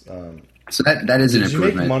 That's so that is an improvement. Did you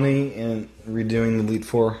make money in redoing the Elite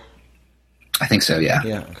Four? I think so, yeah.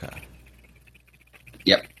 Yeah, okay.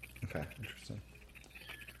 Yep. Okay, interesting.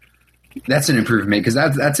 That's an improvement because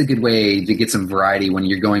that's a good way to get some variety when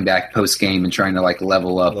you're going back post game and trying to like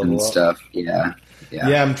level up stuff. Yeah.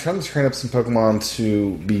 I'm trying to train up some Pokemon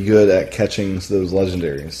to be good at catching those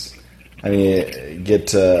legendaries. I mean,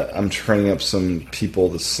 I'm training up some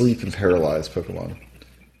people to sleep and paralyze Pokemon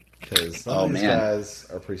because these guys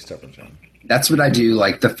are pretty stubborn, John. That's what I do.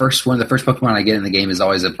 Like the first Pokemon I get in the game is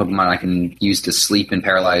always a Pokemon I can use to sleep and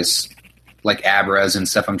paralyze, like Abras and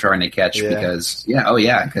stuff I'm trying to catch because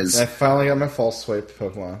I finally got my false swipe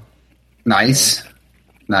Pokemon. Nice.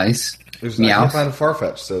 There's I can't find a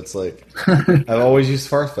Farfetch, so it's like I've always used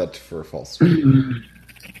Farfetch for a false swipe.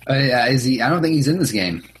 Is he? I don't think he's in this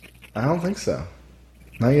game. I don't think so.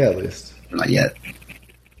 Not yet, at least. Not yet.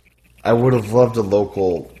 I would have loved a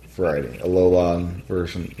local variety, a Alolan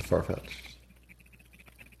version of Farfetch'd.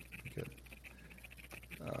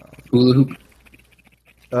 Hula hoop.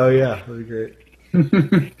 Oh yeah, that'd be great.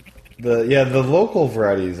 The local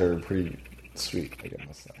varieties are pretty sweet, I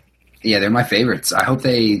must say. Yeah, they're my favorites. I hope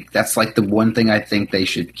that's like the one thing I think they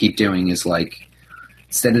should keep doing is like,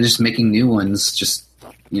 instead of just making new ones, just,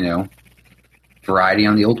 variety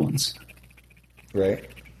on the old ones. Right.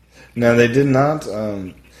 Now, they did not,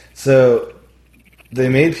 so they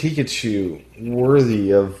made Pikachu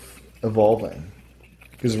worthy of evolving.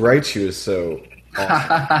 Because Raichu is so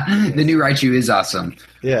awesome. The new Raichu is awesome.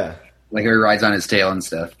 Yeah. Like, it rides on his tail and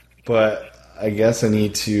stuff. But I guess I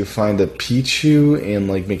need to find a Pichu and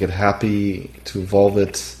like make it happy to evolve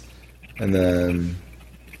it, and then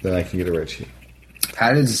I can get a Raichu.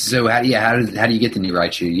 How do you get the new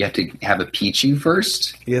Raichu? You have to have a Pichu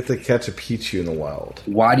first? You have to catch a Pichu in the wild.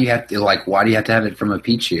 Why do you have to have it from a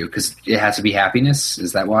Pichu? Because it has to be happiness?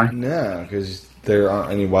 Is that why? No, because there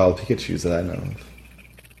aren't any wild Pikachus that I know of.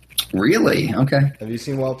 Really? Okay. Have you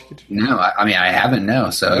seen wild Pikachu? No, I haven't. No.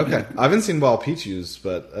 So okay, I haven't seen wild Pichus,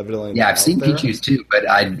 but evidently, yeah, I've seen Pichus too, but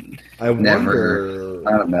I never wonder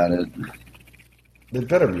thought about it. They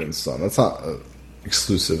better be in some. That's not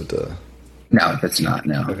exclusive to. No, that's not.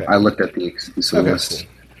 No, okay. I looked at the exclusive list.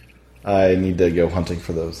 Cool. I need to go hunting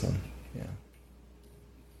for those then. Yeah.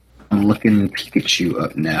 I'm looking Pikachu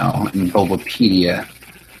up now in Bulbapedia.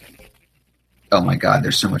 Oh my God,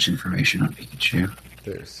 there's so much information on Pikachu.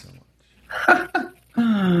 There's so much.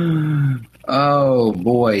 Oh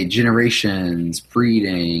boy, generations,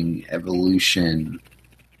 breeding, evolution.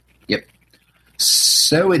 Yep.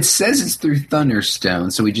 So it says it's through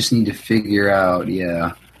Thunderstone, so we just need to figure out,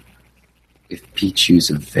 if Pichu's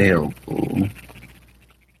available.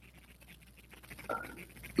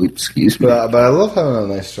 Oops, excuse me. But I love having a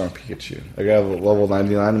nice strong Pikachu. I got a level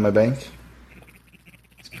 99 in my bank.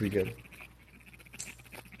 It's pretty good.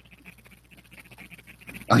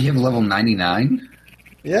 Oh, you have a level 99?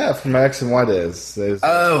 Yeah, from my X and Y days.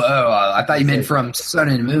 I thought you meant from Sun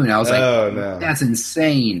and Moon. I was like, no. That's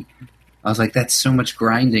insane. I was like, that's so much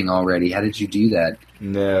grinding already. How did you do that?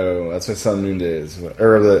 No, that's my Sun and Moon days.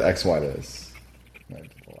 Or the X and Y days. I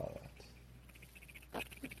did a lot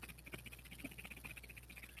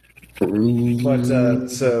of that.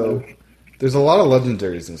 But, so, there's a lot of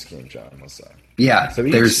legendaries in this game, John, I must say. Yeah, so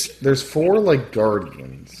there's 4, like,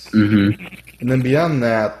 Guardians. Mm-hmm. And then beyond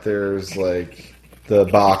that, there's, like, the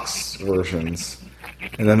box versions.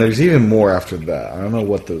 And then there's even more after that. I don't know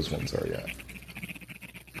what those ones are yet.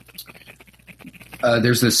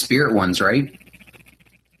 There's the spirit ones, right?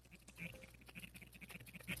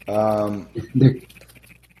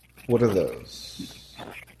 What are those?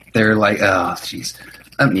 They're like, oh, jeez.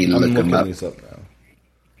 Let me look them up. These up now.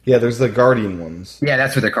 Yeah, there's the Guardian ones. Yeah,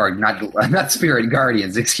 that's what they're called. Not Spirit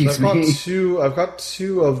Guardians. Excuse me. I've got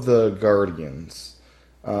 2 of the Guardians.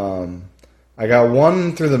 I got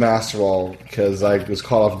one through the Master Ball because I was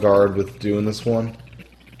caught off guard with doing this one.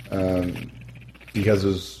 Because it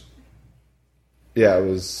was.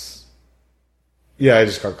 I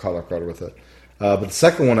just got caught off guard with it. But the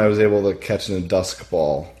second one I was able to catch in a Dusk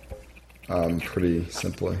Ball pretty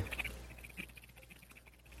simply.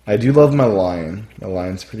 I do love my lion. My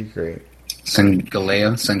lion's pretty great.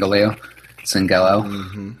 Sangaleo.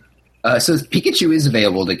 Mm-hmm. So Pikachu is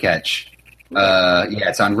available to catch.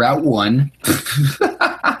 It's on Route 1.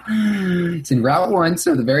 It's in Route 1,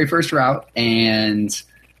 so the very first route, and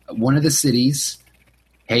one of the cities,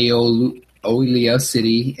 Oilio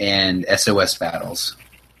City, and SOS Battles.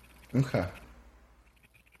 Okay.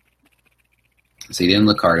 So you didn't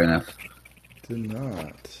look hard enough. Did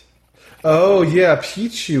not. Oh, yeah,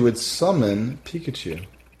 Pichu would summon Pikachu.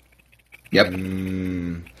 Yep.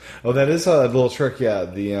 Oh, that is a little trick, yeah.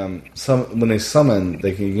 When they summon,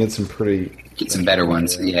 they can get some some better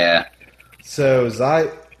ones, yeah. So,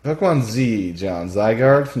 Pokemon Z, John,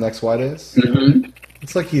 Zygarde from the XY days? Mm-hmm.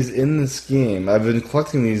 It's like he's in this game. I've been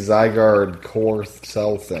collecting these Zygarde core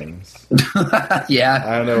cell things. Yeah.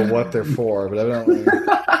 I don't know what they're for, but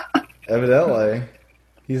evidently,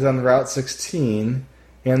 he's on Route 16,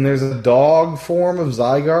 and there's a dog form of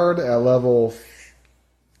Zygarde at level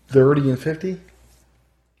 30 and 50.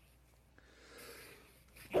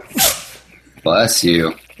 Bless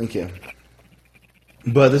you. Thank you.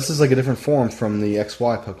 But this is like a different form from the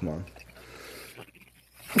XY Pokemon.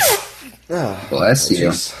 Bless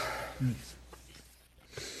you. Geez.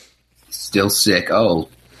 Still sick. Oh.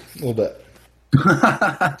 A little bit.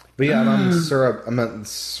 But yeah, I'm at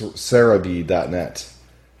Cerebi.net.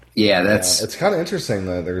 Yeah, that's... it's kind of interesting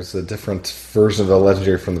that there's a different version of the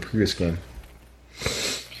legendary from the previous game.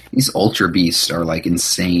 These Ultra Beasts are like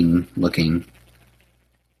insane looking.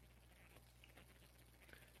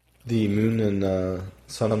 The Moon and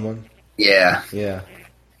Sun one? Yeah. Yeah.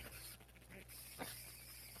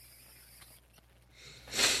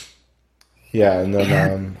 Yeah, and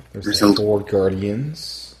then there's the 4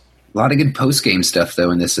 Guardians. A lot of good post-game stuff,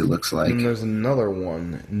 though, in this, it looks like. And there's another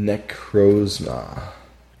one, Necrozma.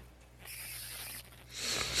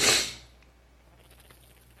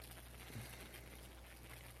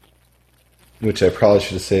 Which I probably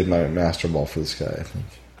should have saved my Master Ball for this guy, I think.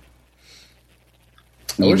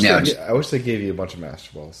 I wish they gave you a bunch of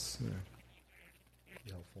Master Balls. Yeah.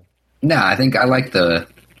 Helpful. No, I think I like the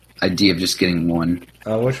idea of just getting one.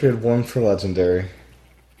 I wish we had one for Legendary.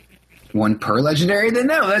 One per Legendary?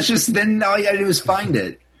 Then all you gotta do is find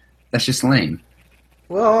it. That's just lame.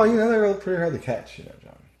 Well, they're pretty hard to catch, John.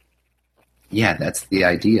 Yeah, that's the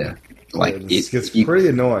idea. Like it gets pretty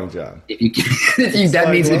annoying, John. If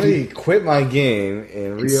let me quit my game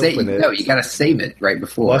and reopen it. No, you gotta save it right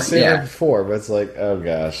before. Well, I saved it before, but it's like, oh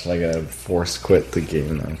gosh, I gotta force quit the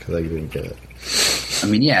game now because I didn't get it. I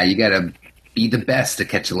mean, yeah, you gotta be the best to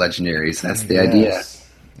catch the legendaries. That's the idea.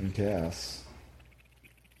 I guess.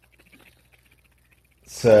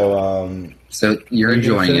 So you're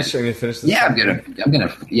enjoying it. Are you gonna finish this? Yeah, I'm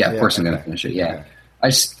gonna. Yeah, of course I'm gonna finish it. Yeah,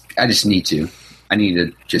 okay. I just need to. I need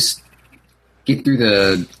to just get through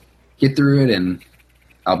it, and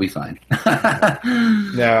I'll be fine.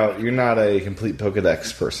 Now, you're not a complete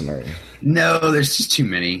Pokedex person, are you? No, there's just too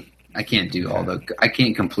many. I can't do I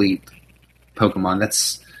can't complete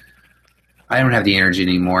Pokemon. I don't have the energy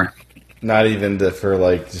anymore. Not even for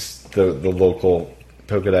just the local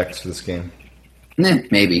Pokedex for this game?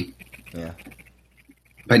 Maybe. Yeah.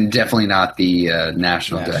 But definitely not the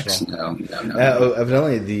national Dex. No.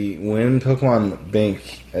 Evidently, when Pokemon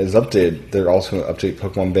Bank is updated, they're also going to update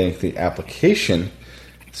Pokemon Bank, the application,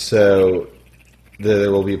 so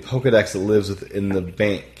there will be a Pokedex that lives within the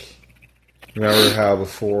bank. Remember how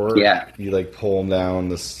before you pull them down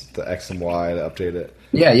the X and Y to update it?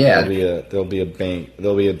 Yeah. There'll be a bank.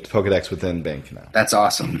 There'll be a Pokedex within Bank now. That's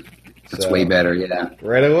awesome. That's way better. Yeah.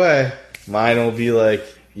 Right away, mine will be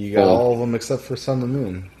you got all of them except for Sun and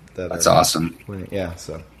Moon. That's awesome. Yeah,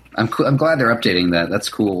 so I'm glad they're updating that. That's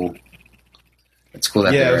cool. It's cool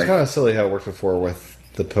that it was kind of silly how it worked before with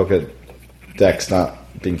the Pokedex not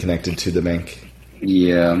being connected to the bank.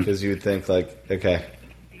 Yeah, because you would think okay,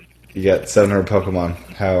 you got 700 Pokemon.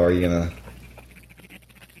 How are you gonna?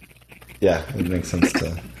 Yeah, it makes sense to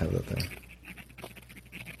have that there.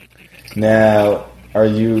 Now, are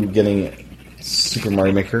you getting Super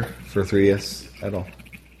Mario Maker for 3DS at all?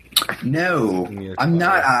 No, I'm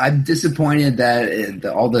not. I'm disappointed that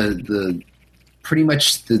all the pretty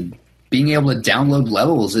much the being able to download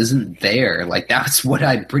levels isn't there. That's what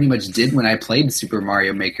I pretty much did when I played Super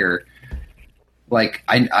Mario Maker.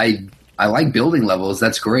 I like building levels.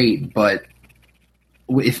 That's great, but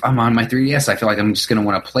if I'm on my 3DS, I feel like I'm just going to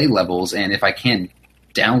want to play levels, and if I can't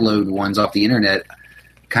download ones off the internet,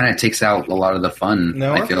 kind of takes out a lot of the fun.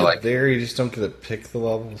 No, I feel like there you just don't get to pick the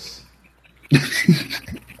levels.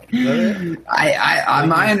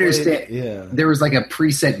 My understanding, there was a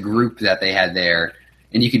preset group that they had there,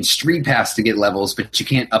 and you can street pass to get levels, but you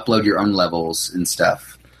can't upload your own levels and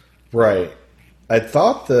stuff. Right. I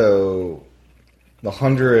thought though the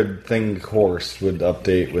 100 thing course would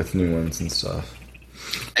update with new ones and stuff.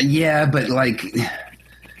 Yeah, but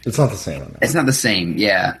it's not the same. It's not the same.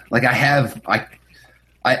 Yeah, I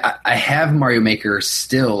have Mario Maker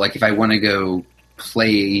still. If I want to go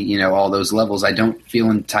play, all those levels, I don't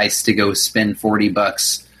feel enticed to go spend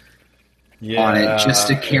 $40 on it just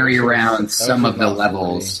to carry around some of the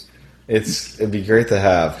levels. It'd be great to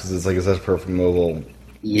have because it's such perfect mobile.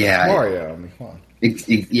 Yeah, Mario. I mean, come on.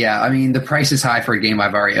 I mean, the price is high for a game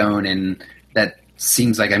I've already owned, and that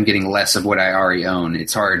seems like I'm getting less of what I already own.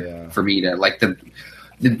 It's hard for me to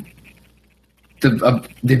the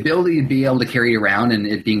ability to be able to carry around and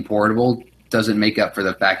it being portable doesn't make up for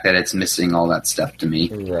the fact that it's missing all that stuff to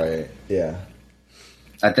me. Right. Yeah.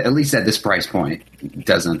 At least at this price point, it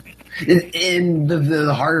doesn't. And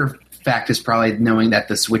the harder fact is probably knowing that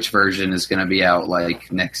the Switch version is going to be out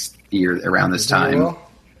next year around this time.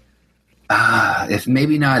 If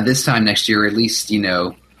maybe not this time next year, at least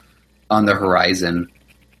on the horizon.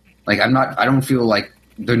 I don't feel like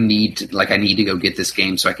the need to, I need to go get this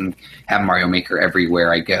game so I can have Mario Maker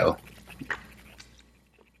everywhere I go.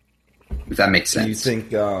 If that makes sense. Do you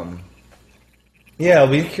think, I'll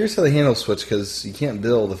be curious how they handle Switch because you can't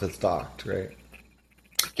build if it's docked, right?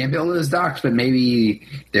 Can't build it as docked, but maybe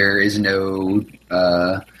there is no,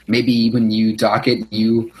 maybe when you dock it,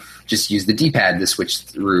 you just use the D-pad to switch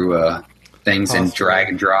through, things and drag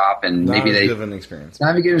and drop, and Not maybe as they good of an experience.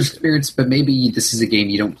 not a good experience, but maybe this is a game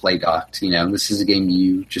you don't play docked. This is a game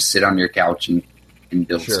you just sit on your couch and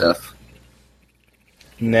build stuff.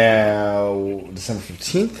 Now, December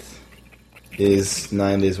 15th is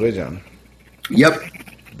 9 Days Away, John. Yep.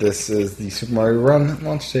 This is the Super Mario Run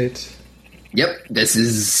launch date. Yep. This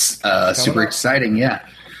is super exciting. Yeah.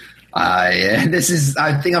 I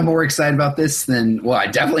think I'm more excited about this I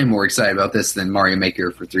definitely am more excited about this than Mario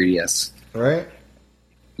Maker for 3DS. Right?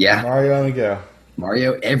 Yeah. Mario on the go.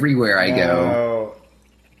 Mario everywhere I go.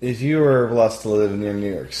 If you were blessed to live near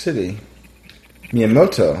New York City,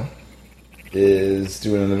 Miyamoto is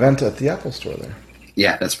doing an event at the Apple Store there.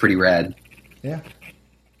 Yeah, that's pretty rad. Yeah.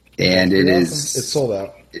 And it awesome. is... It's sold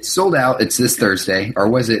out. It's sold out. It's this Thursday. Or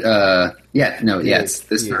was it... it's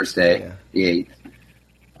this Thursday. Yeah. The 8th.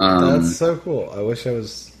 That's so cool. I wish I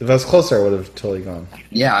was... If I was closer, I would have totally gone.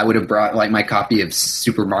 Yeah, I would have brought my copy of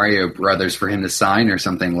Super Mario Brothers for him to sign or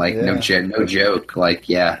something. No joke.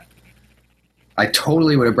 I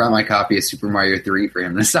totally would have brought my copy of Super Mario 3 for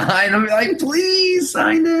him to sign. I'm like, please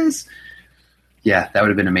sign this. Yeah, that would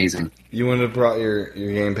have been amazing. You wouldn't have brought your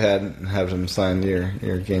gamepad and have him sign your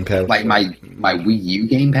gamepad? Like my Wii U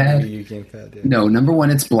gamepad? Wii U gamepad, yeah. No, number one,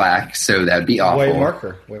 it's black, so that would be awful. White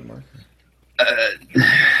marker.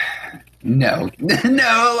 No.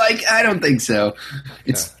 No, I don't think so.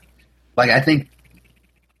 It's I think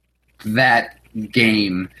that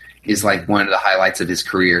game is one of the highlights of his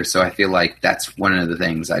career, so I feel like that's one of the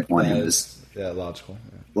things I'd want him to... Yeah, logical.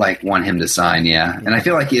 Yeah. Want him to sign, yeah. And I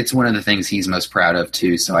feel like it's one of the things he's most proud of,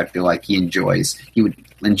 too, so I feel like he would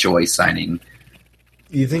enjoy signing.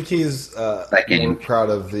 You think he's that game. More proud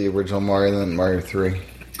of the original Mario than Mario 3?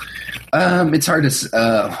 It's hard to...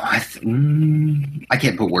 I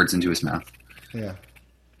can't put words into his mouth. Yeah.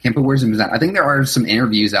 Can't put words in his mouth. I think there are some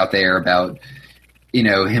interviews out there about,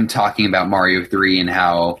 him talking about Mario 3 and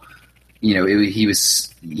how,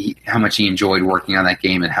 how much he enjoyed working on that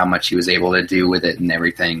game and how much he was able to do with it and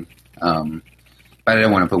everything. But I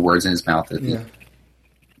don't want to put words in his mouth.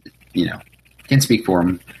 Can't speak for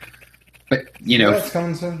him. But, it's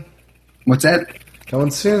coming soon. What's that?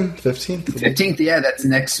 Coming soon, 15th. 15th, yeah, that's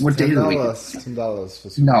next. What day of the week? $10.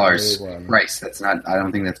 $10. Right, that's not. I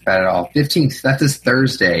don't think that's bad at all. 15th, that's this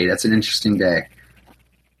Thursday. That's an interesting day.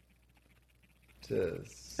 It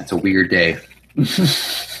is. That's a weird day.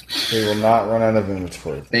 They will not run out of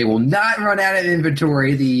inventory. They will not run out of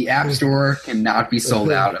inventory. The App Store cannot be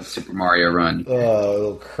sold out of Super Mario Run. Oh,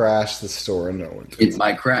 it'll crash the store and no one. It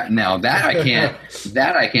might crash. Now that I can't.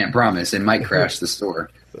 That I can't promise. It might crash the store.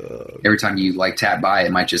 Every time you tap by,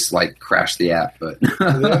 it might just crash the app. But they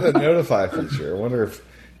have a notify feature. I wonder if.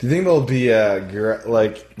 Do you think there'll be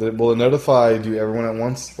will it notify everyone at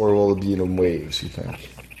once, or will it be in waves? You think?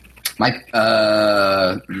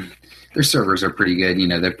 Their servers are pretty good.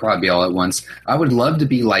 They'd probably be all at once. I would love to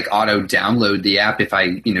be auto download the app if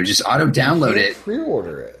I just auto download it.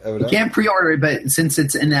 Pre-order it. You can't pre-order it, but since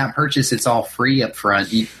it's an app purchase, it's all free up front.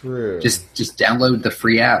 True. Just download the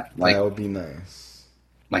free app. That would be nice.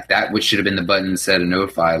 That, which should have been the button instead of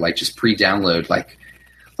notify. Just pre-download.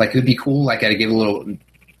 It would be cool. I get a little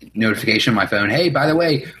notification on my phone. Hey, by the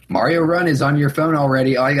way, Mario Run is on your phone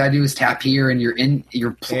already. All you gotta do is tap here, and you're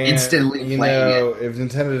instantly playing it. If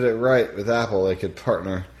Nintendo did it right with Apple, they could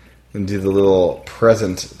partner and do the little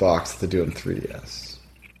present box that they do in 3DS.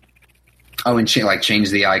 Oh, and change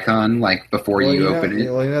the icon before you open it.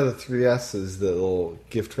 Well, the 3DS is the little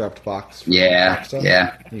gift wrapped box. Yeah.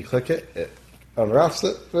 You click it, it unwraps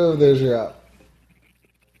it. Boom, there's your app.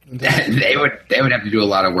 They would have to do a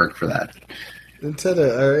lot of work for that.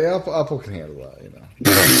 Nintendo, Apple can handle that.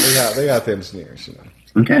 They got the engineers.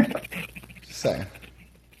 Okay. Just saying.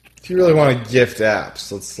 If you really want to gift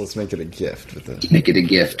apps, let's make it a gift with it. Make it a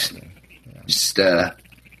gift. Yeah. Just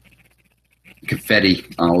confetti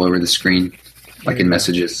all over the screen, in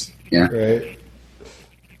messages. Yeah. Right.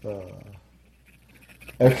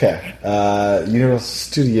 Okay. Universal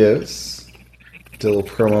Studios did a little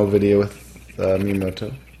promo video with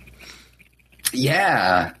Miyamoto.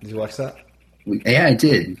 Yeah. Did you watch that? Yeah, I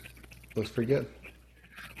did. Looks pretty good.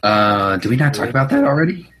 Did we not talk about that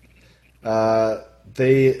already?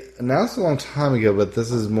 They announced a long time ago, but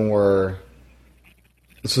this is more.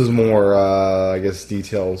 I guess,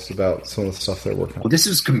 details about some of the stuff they're working on. Well, this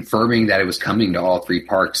is confirming that it was coming to all three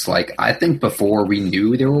parks. I think before we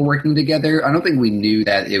knew they were working together, I don't think we knew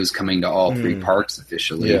that it was coming to all three parks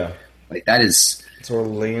officially. Yeah. That is... It's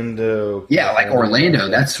Orlando. Yeah, Orlando.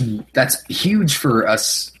 That's huge for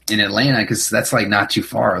us in Atlanta because that's not too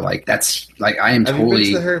far. That's I am Have totally.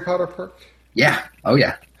 you been to the Harry Potter park? Yeah. Oh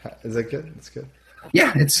yeah. Is that good? It's good.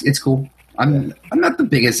 Yeah, it's cool. I'm not the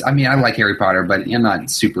biggest. I mean, I like Harry Potter, but I'm not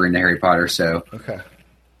super into Harry Potter, so Okay.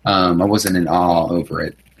 I wasn't in awe over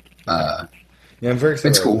it. Yeah, I'm very excited.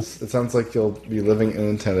 It's cool. It sounds like you'll be living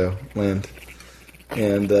in Nintendo land,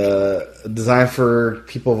 and designed for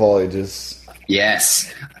people of all ages.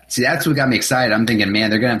 Yes. See, that's what got me excited. I'm thinking, man,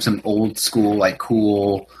 they're gonna have some old school, like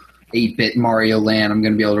cool 8-bit Mario Land. I'm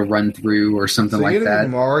gonna be able to run through or something So like you're gonna that.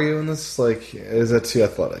 be Mario in this? Like, is that too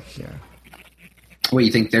athletic? Yeah. What,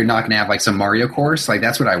 you think they're not gonna have like some Mario course? Like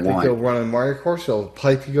that's what I I think want. you'll run a Mario course. You'll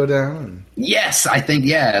pipe you go down. And Yes, I think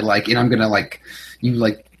like, and I'm gonna like you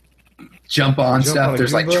like jump on Jump stuff. on a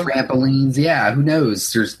There's like Goomba? trampolines. Yeah, who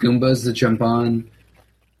knows? There's Goombas to jump on.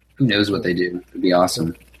 Who knows what they do? It'd be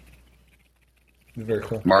awesome. very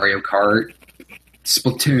cool. Mario Kart,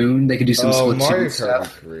 Splatoon. They could do some Splatoon Mario Kart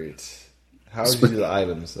stuff. is great. How would you do the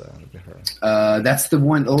items though? That'd be hard. That's the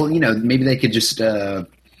one. Oh, maybe they could just.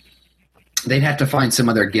 They'd have to find some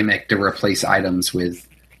other gimmick to replace items with.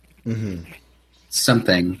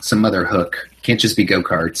 Something, some other hook. Can't just be go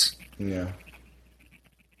karts. Yeah.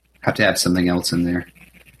 Have to have something else in there.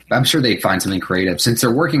 But I'm sure they'd find something creative. Since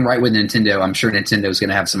they're working right with Nintendo, I'm sure Nintendo's going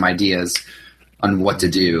to have some ideas on what to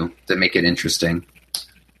do to make it interesting.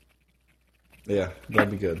 Yeah,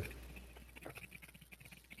 that'd be good.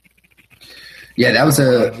 Yeah, that was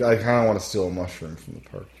I kind of want to steal a mushroom from the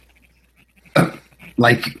park.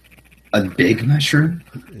 like a big mushroom.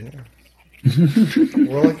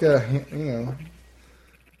 Or like a,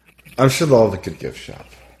 I'm sure they'll have a good gift shop.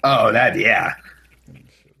 Oh, that yeah.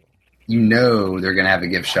 They're going to have a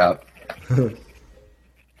gift shop.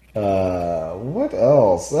 What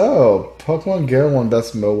else? Oh, Pokemon Go won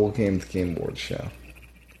Best Mobile Game at the Game Awards show.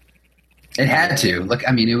 It had to. Look,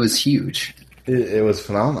 I mean, it was huge. It was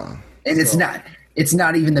phenomenal. And it's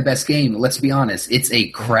not even the best game. Let's be honest. It's a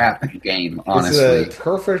crap game, honestly. It's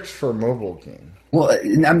perfect for a mobile game. Well,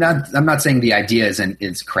 I'm not saying the idea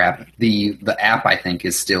is crap. The app, I think,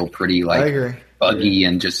 is still pretty I agree. buggy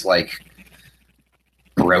and just like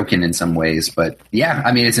broken in some ways. But yeah,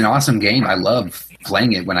 I mean, it's an awesome game. I love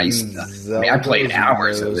playing it when I played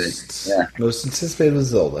hours of it. Yeah. Most anticipated was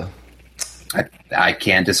Zelda. I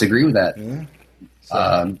can't disagree with that. Yeah.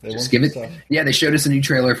 So, Just give it. stuff. Yeah, they showed us a new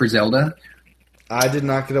trailer for Zelda. I did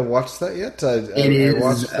not get to watch that yet. I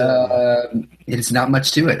watched. It's not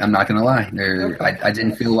much to it. I'm not going to lie. I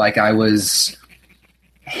didn't feel like I was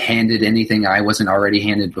handed anything I wasn't already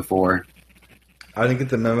handed before. I didn't get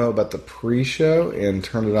the memo about the pre-show and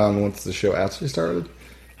turned it on once the show actually started.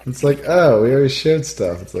 It's like, oh, we already showed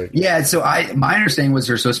stuff. It's like, yeah. So my understanding was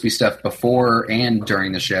there's supposed to be stuff before and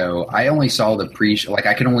during the show. I only saw the pre-show. Like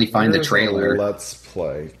I could only find the trailer. Let's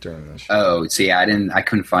play during the show. Oh, see, I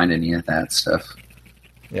couldn't find any of that stuff.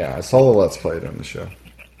 Yeah, I saw the Let's Play during the show.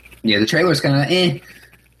 Yeah, the trailer's kind of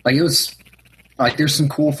like it was like there's some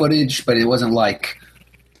cool footage, but it wasn't like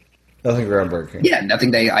nothing groundbreaking. Yeah,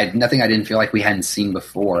 nothing I didn't feel like we hadn't seen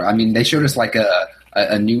before. I mean, they showed us like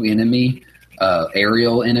a new enemy,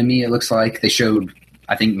 aerial enemy. It looks like they showed,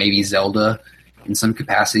 I think maybe Zelda in some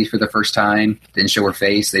capacity for the first time. Didn't show her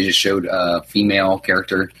face. They just showed a female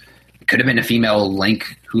character. It could have been a female Link.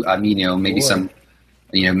 Who I mean, maybe some.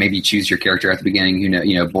 Maybe choose your character at the beginning.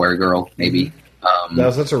 Boy or girl, maybe. That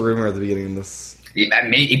was such a rumor at the beginning of this.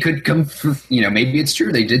 It could come. Maybe it's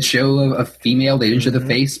true. They did show a female. They didn't show the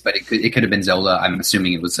face, but it could have been Zelda. I'm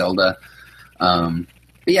assuming it was Zelda. But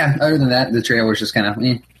yeah, other than that, the trailer was just kind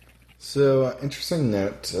of. So, interesting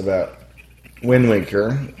note about Wind Waker.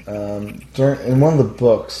 In one of the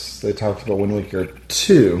books, they talked about Wind Waker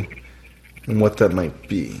 2 and what that might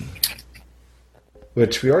be.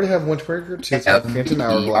 Which we already have Wind Waker 2, so Phantom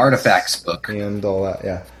Hourglass. The Artifacts book. And all that,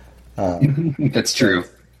 yeah. That's true.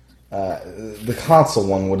 The console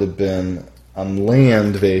one would have been on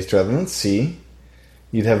land based rather than sea.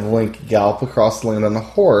 You'd have Link gallop across the land on a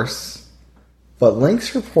horse, but Link's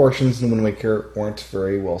proportions in Wind Waker weren't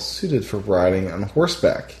very well suited for riding on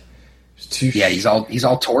horseback. He's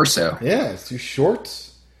all torso. Yeah, it's too short.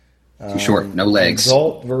 Too short, no legs. The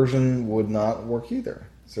adult version would not work either.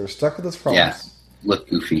 So we're stuck with this problem. Yeah. Look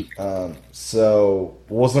goofy. So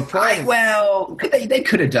wasn't a problem. They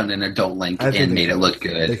could have done an adult Link and made it look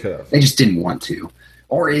good. They could have. They just didn't want to.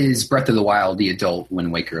 Or is Breath of the Wild the adult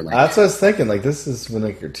Wind Waker Link? That's what I was thinking. Like this is Wind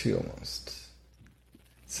Waker 2 almost.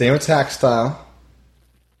 Same attack style,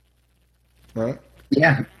 right?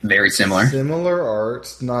 Yeah, very similar. Similar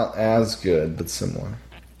art, not as good, but similar.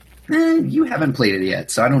 You haven't played it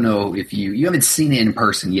yet, so I don't know if you haven't seen it in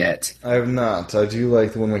person yet. I have not. I do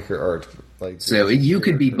like the Wind Waker art. So you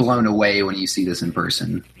could be blown away when you see this in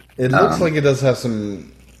person. It looks like it does have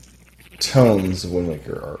some tones of Wind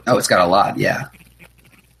Waker art. Oh, it's got a lot, yeah.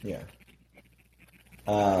 Yeah.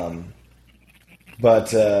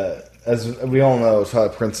 But as we all know,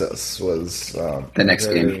 Twilight Princess was the next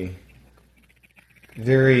game.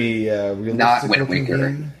 Very realistic. Not Wind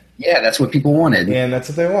Waker. Yeah, that's what people wanted. And that's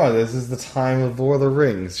what they wanted. This is the time of Lord of the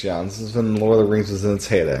Rings, John. This is when Lord of the Rings was in its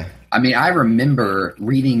heyday. I mean, I remember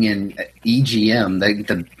reading in EGM,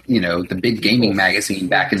 the big gaming magazine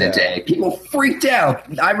back in the day. People freaked out.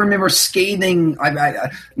 I remember scathing.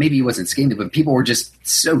 Maybe it wasn't scathing, but people were just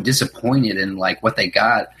so disappointed in like what they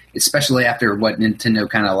got, especially after what Nintendo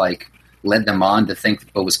kind of like led them on to think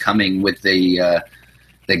what was coming with the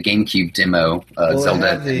GameCube demo,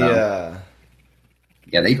 Zelda demo.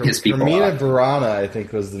 Yeah, they pissed people Carmina off. Burana, I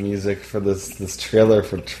think, was the music for this trailer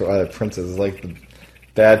for Twilight Princess. It's like the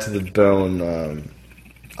bad to the bone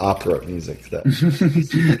opera music.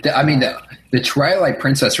 That I mean, the Twilight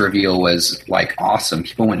Princess reveal was like awesome.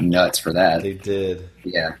 People went nuts for that. they did.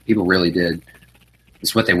 Yeah, people really did.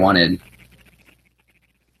 It's what they wanted.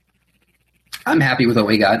 I'm happy with what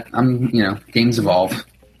we got. Games evolve.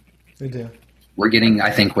 They do. We're getting,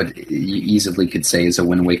 I think, what you easily could say is a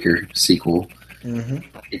Wind Waker sequel. Mm-hmm.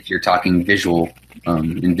 If you're talking visual,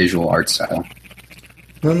 in visual art style.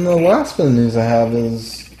 Then the last bit of news I have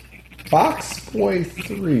is Box Boy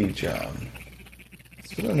 3, John.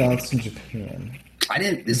 It's been announced in Japan.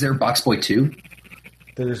 Is there Box Boy 2?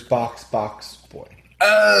 There's Box Boy.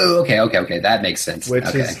 Oh, okay. That makes sense. Which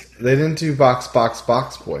okay. is, they didn't do Box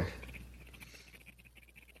Boy.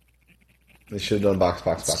 They should have done Box.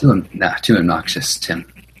 Too obnoxious,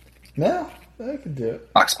 Tim. No, I could do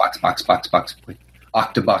it. Box Boy.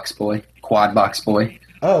 Octobox Boy. Quad Box Boy.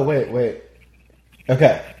 Oh, wait.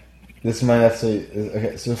 Okay. This might actually...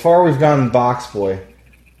 Okay, so far we've gone Box Boy.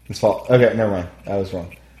 Okay, never mind. I was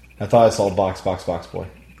wrong. I thought I saw Box Boy.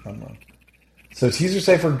 I'm wrong. So teaser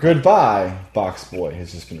say for Goodbye Box Boy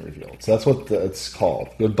has just been revealed. So that's what it's called.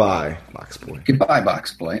 Goodbye Box Boy. Goodbye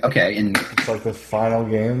Box Boy. Okay, and it's like the final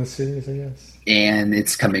game in the series, I guess. And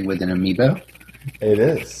it's coming with an amiibo? It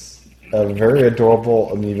is. A very adorable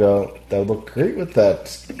amiibo that would look great with that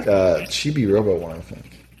Chibi Robo one, I think.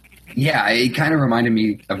 Yeah, it kind of reminded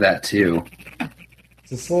me of that too. It's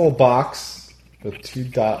this little box with two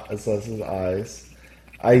dots as his eyes.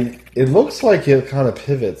 It looks like it kind of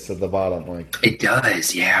pivots at the bottom, like it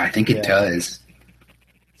does. Yeah, I think it does.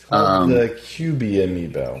 It's called the QB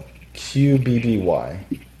amiibo,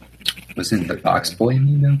 QBBY. Wasn't the Box Boy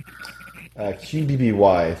amiibo?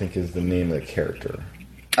 QBBY, I think, is the name of the character.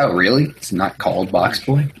 Oh, really? It's not called Box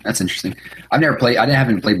Boy? That's interesting. I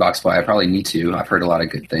haven't played Box Boy. I probably need to. I've heard a lot of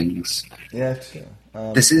good things. Yeah, too.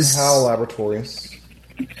 This is HAL Laboratories,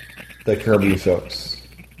 the Kirby folks.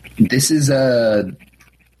 This is the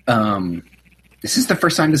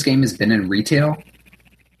first time this game has been in retail?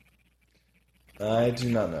 I do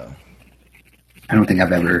not know. I don't think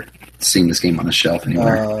I've ever seen this game on a shelf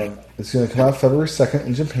anywhere. It's going to come out February 2nd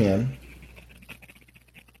in Japan.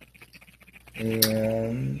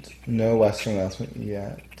 And no Western announcement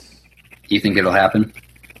yet. You think it'll happen?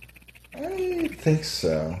 I think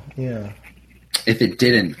so, yeah. If it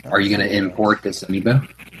didn't, are you going to import this amiibo? I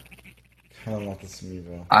kind of want this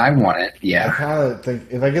amiibo. I want it, yeah. I kind of think,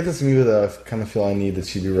 if I get this amiibo, though, I kind of feel I need the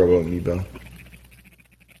Chibi Robo amiibo.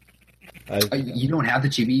 You don't have the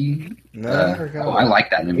Chibi? No, I forgot. I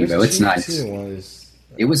like that amiibo. It's nice. Too,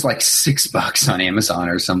 it was like $6 on Amazon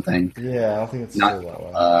or something. Yeah, I don't think it's sold that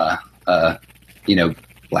way.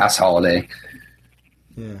 Last holiday.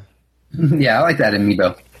 Yeah. Yeah, I like that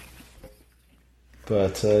amiibo.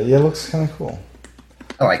 But, it looks kind of cool.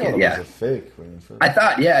 I like it, yeah. It was a fake I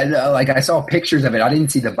thought, I saw pictures of it. I didn't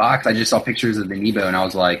see the box. I just saw pictures of the amiibo, and I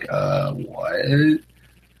was like, what? I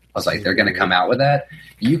was like, they're going to come out with that?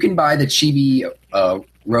 You can buy the Chibi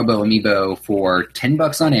Robo amiibo for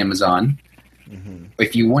 $10 on Amazon. Mm-hmm.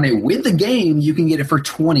 If you want it with the game, you can get it for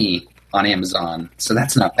 $20 on Amazon. So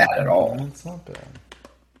that's not bad at all. That's not bad.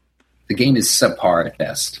 The game is subpar at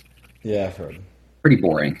best. Yeah, I've heard. Pretty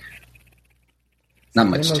boring. Not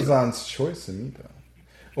much to it. Amazon's choice amiibo.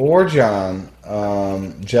 Or, John,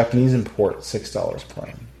 Japanese import, $6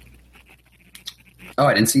 Prime. Oh,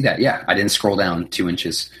 I didn't see that. Yeah, I didn't scroll down 2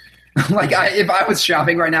 inches. If I was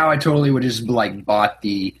shopping right now, I totally would have just bought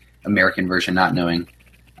the American version, not knowing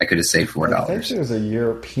I could have saved $4. I think there was a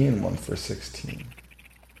European one for $16.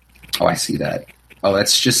 Oh, I see that. Oh,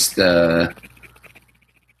 that's just the...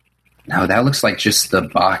 No, that looks like just the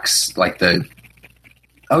box, like the...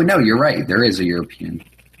 Oh, no, you're right. There is a European.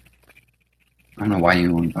 I don't know why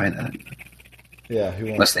you wouldn't buy that. Yeah, who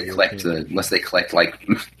unless wants they collect like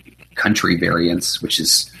country variants, which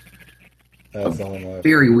is a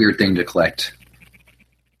very weird thing to collect.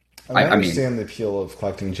 I understand the appeal of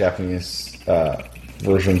collecting Japanese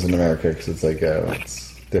versions in America because it's like,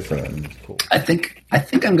 different and cool. I think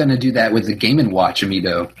I'm going to do that with the Game and Watch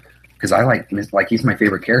amiibo because I like he's my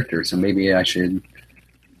favorite character. So maybe I should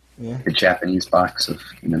get a Japanese box of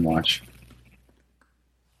Game and Watch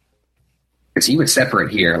because he was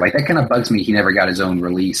separate here. Like that kind of bugs me. He never got his own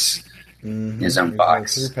release, his own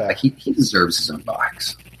box. Like he deserves his own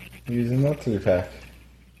box. Using that 3-pack.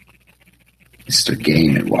 Mr.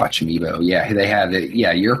 Game and Watch amiibo. Yeah, they have it.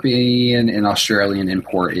 Yeah, European and Australian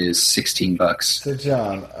import is $16. So,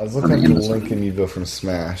 John, I was looking at the Link amiibo from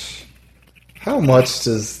Smash. How much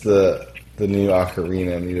does the new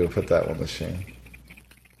Ocarina amiibo put that one to shame?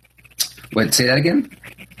 Wait, say that again?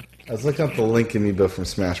 I was looking at the Link amiibo from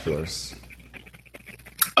Smash Bros.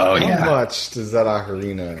 Oh, yeah. How much does that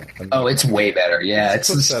Ocarina amiibo? Oh, it's way better. Yeah, it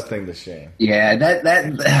puts that thing to shame. Yeah,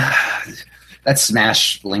 that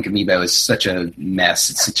Smash Link amiibo is such a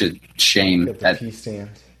mess. It's such a shame. The P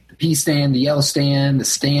stand. The P stand, the L stand, the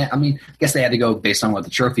stand. I mean, I guess they had to go based on what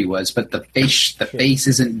the trophy was, but the face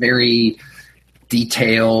isn't very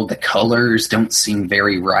detailed. The colors don't seem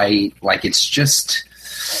very right. Like it's just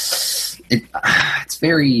it's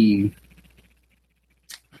very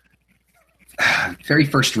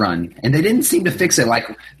first run, and they didn't seem to fix it.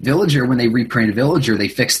 Like Villager, when they reprinted Villager, they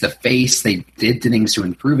fixed the face. They did things to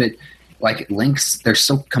improve it. Like Link's, they're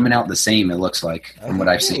still coming out the same. It looks like from what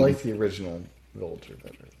I've seen. I like the original Villager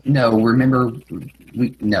better. No, remember?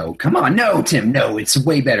 No, come on, no, Tim, no. It's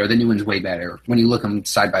way better. The new one's way better when you look them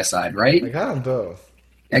side by side, right? I got them both.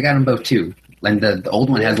 I got them both too. And the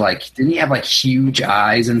old one has like, didn't he have like huge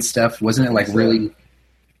eyes and stuff? Wasn't it like really?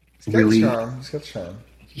 It's got charm. It's got charm.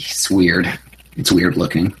 It's weird. It's weird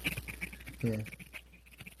looking. Yeah.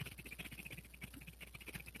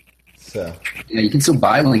 So. Yeah, you can still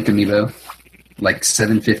buy Link amiibo, like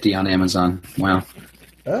 $7.50 on Amazon. Wow.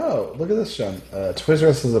 Oh, look at this, John. Toys R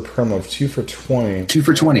Us has a promo of 2 for $20. 2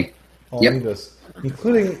 for $20. All yep. Amiibos,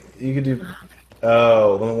 including you could do.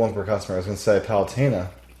 Oh, limit one per customer. I was going to say Palutena.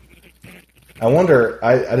 I wonder.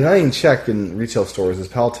 I did not even check in retail stores. Is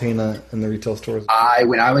Palutena in the retail stores?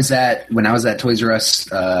 When I was at Toys R Us,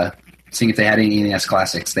 seeing if they had any NES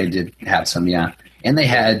classics, they did have some. Yeah, and they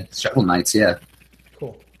had Shovel Knights. Yeah.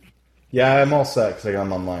 Cool. Yeah, I'm all set because I got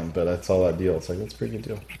them online, but I saw that deal. It's like that's a pretty good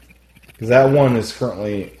deal. Because that one is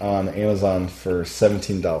currently on Amazon for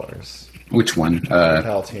 $17. Which one?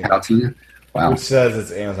 Palutena. Wow. Which says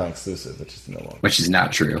it's Amazon exclusive, which is no longer. Which is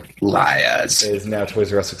not true. Liars. It is now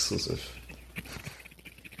Toys R Us exclusive.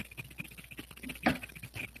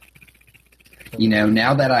 You know,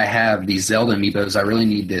 now that I have these Zelda amiibos, I really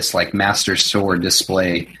need this like Master Sword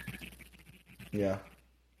display. Yeah.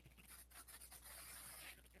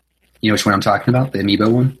 You know which one I'm talking about? The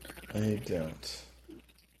amiibo one? I don't.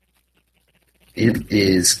 It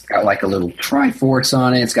is got like a little Triforce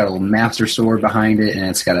on it. It's got a little Master Sword behind it, and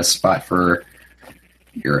it's got a spot for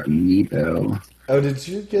your amiibo. Oh, did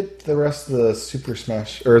you get the rest of the Super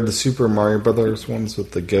Smash or the Super Mario Brothers ones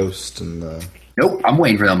with the Ghost and the? Nope, I'm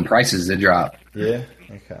waiting for them prices to drop. Yeah.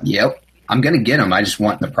 Okay. Yep, I'm gonna get them. I just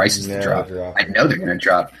want the prices to drop. I know they're gonna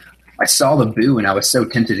drop. I saw the Boo, and I was so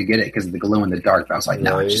tempted to get it because of the glow in the dark. But I was like,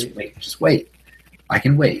 no, just wait. I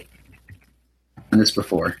can wait. I've done this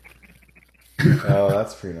before. Oh,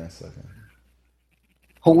 that's pretty nice looking.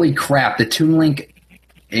 Holy crap, the Toon Link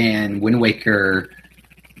and Wind Waker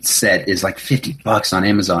set is like $50 on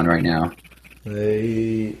Amazon right now.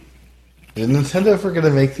 Did Nintendo ever going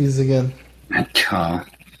to make these again? Well,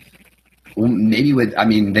 maybe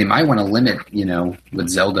they might want to limit, with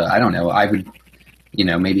Zelda. I don't know. I would,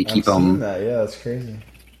 maybe keep them. That. Yeah, that's crazy.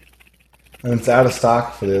 And it's out of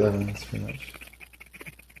stock for the other ones, pretty much.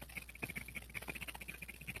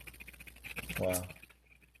 Wow.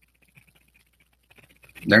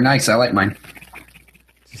 They're nice. I like mine. Do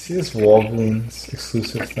you see this Walgreens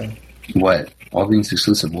exclusive thing? What? Walgreens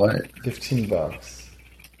exclusive what? $15.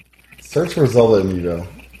 Search for Zelda amiibo,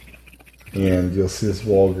 and you'll see this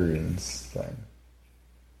Walgreens thing.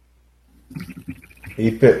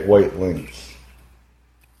 8-bit white Link.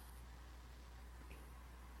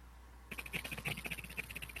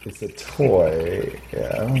 It's a toy.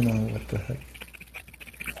 Yeah, I don't know what the heck.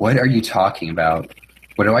 What are you talking about?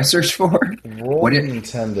 What do I search for? World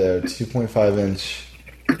Nintendo 2.5-inch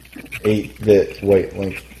 8-bit white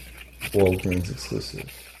Link Walgreens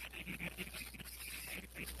exclusive.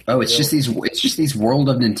 Oh, it's just these World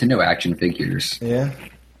of Nintendo action figures. Yeah.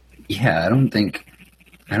 Yeah, I don't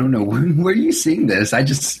know where are you seeing this? I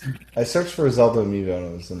searched for Zelda amiibo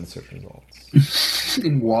and it was in the search results.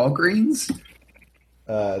 In Walgreens?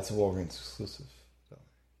 It's a Walgreens exclusive.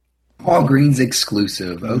 Walgreens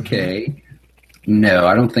exclusive. Okay. Mm-hmm. No,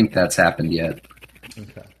 I don't think that's happened yet.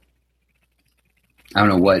 Okay. I don't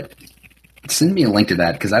know what Send me a link to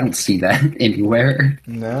that because I don't see that anywhere.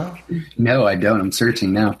 No? No, I don't. I'm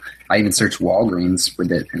searching now. I even searched Walgreens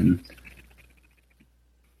with it and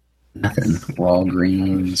nothing.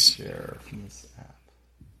 Walgreens. Share from this app.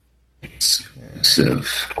 Exclusive.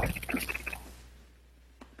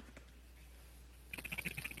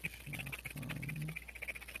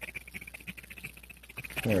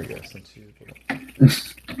 There we go. Since you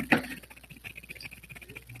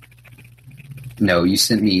No, you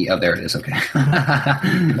sent me. Oh, there it is. Okay.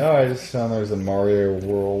 No, I just found there's a Mario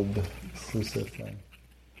World exclusive thing.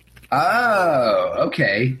 Oh,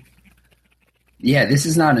 okay. Yeah, this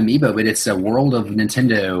is not an amiibo, but it's a World of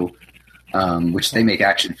Nintendo, which they make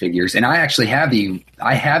action figures. And I actually have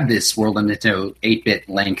this World of Nintendo 8-bit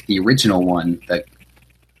Link, the original one, the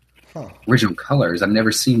original colors. I've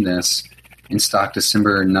never seen this. In stock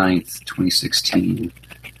December 9th, 2016.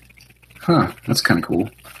 Huh, that's kind of cool.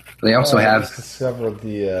 They also I have... just discovered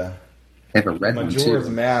the they have a red one, Majora's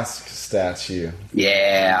too. Mask statue.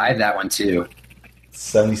 Yeah, I have that one, too.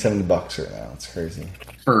 $77 right now. It's crazy.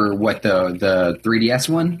 For what, the 3DS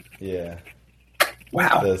one? Yeah.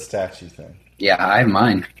 Wow. The statue thing. Yeah, I have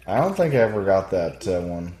mine. I don't think I ever got that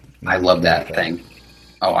one. I love that thing.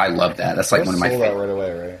 Oh, I love that. That's like one of my sold out favorite. right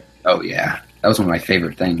away, right? Oh, yeah. That was one of my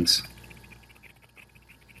favorite things.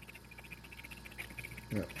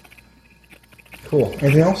 Yeah. Cool.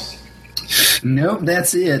 Anything else? Nope,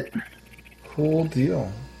 that's it. Cool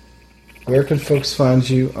deal. Where can folks find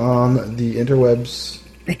you on the interwebs?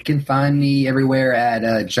 They can find me everywhere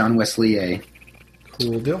at John Wesley A.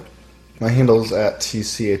 Cool deal. My handle's at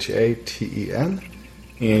TCHATEN.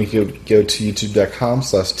 And you can go to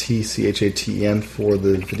youtube.com/TCHATEN for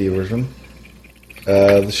the video version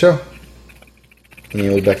of the show. And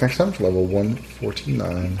we'll be back next time for level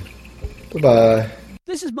 149. Bye-bye.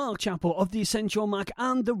 This is Mark Chappell of the Essential Mac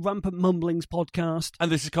and the Rampant Mumblings podcast.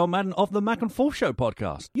 And this is Carl Madden of the Mac and Forth Show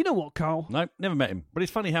podcast. You know what, Carl? No, never met him, but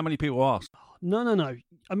it's funny how many people ask. No.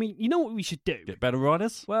 I mean, you know what we should do? Get better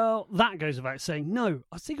riders? Well, that goes without saying. No,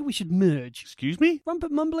 I was thinking we should merge. Excuse me?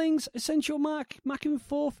 Rampant Mumblings, Essential Mac, Mac and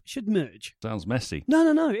Forth should merge. Sounds messy.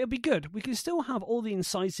 No, it'll be good. We can still have all the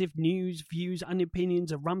incisive news, views, and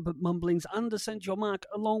opinions of Rampant Mumblings and Essential Mac,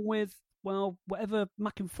 along with, well, whatever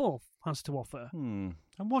Mac and Forth has to offer. And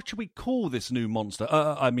what should we call this new monster?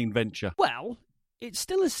 Venture. Well, it's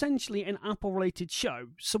still essentially an Apple-related show,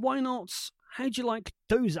 so why not, how'd you like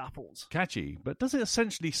those apples? Catchy, but does it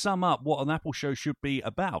essentially sum up what an Apple show should be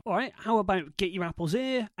about? All right, how about Get Your Apples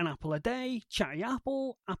Here, An Apple a Day, Chatty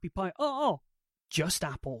Apple, Appy Pie, just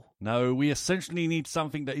Apple. No, we essentially need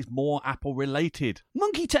something that is more Apple-related.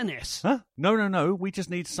 Monkey Tennis! Huh? No. We just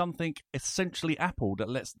need something essentially Apple that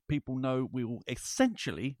lets people know we will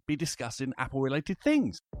essentially be discussing Apple-related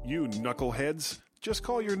things. You knuckleheads, just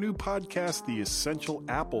call your new podcast the Essential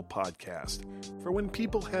Apple Podcast for when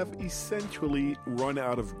people have essentially run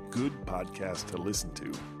out of good podcasts to listen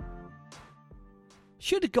to.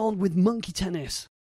 Should have gone with Monkey Tennis.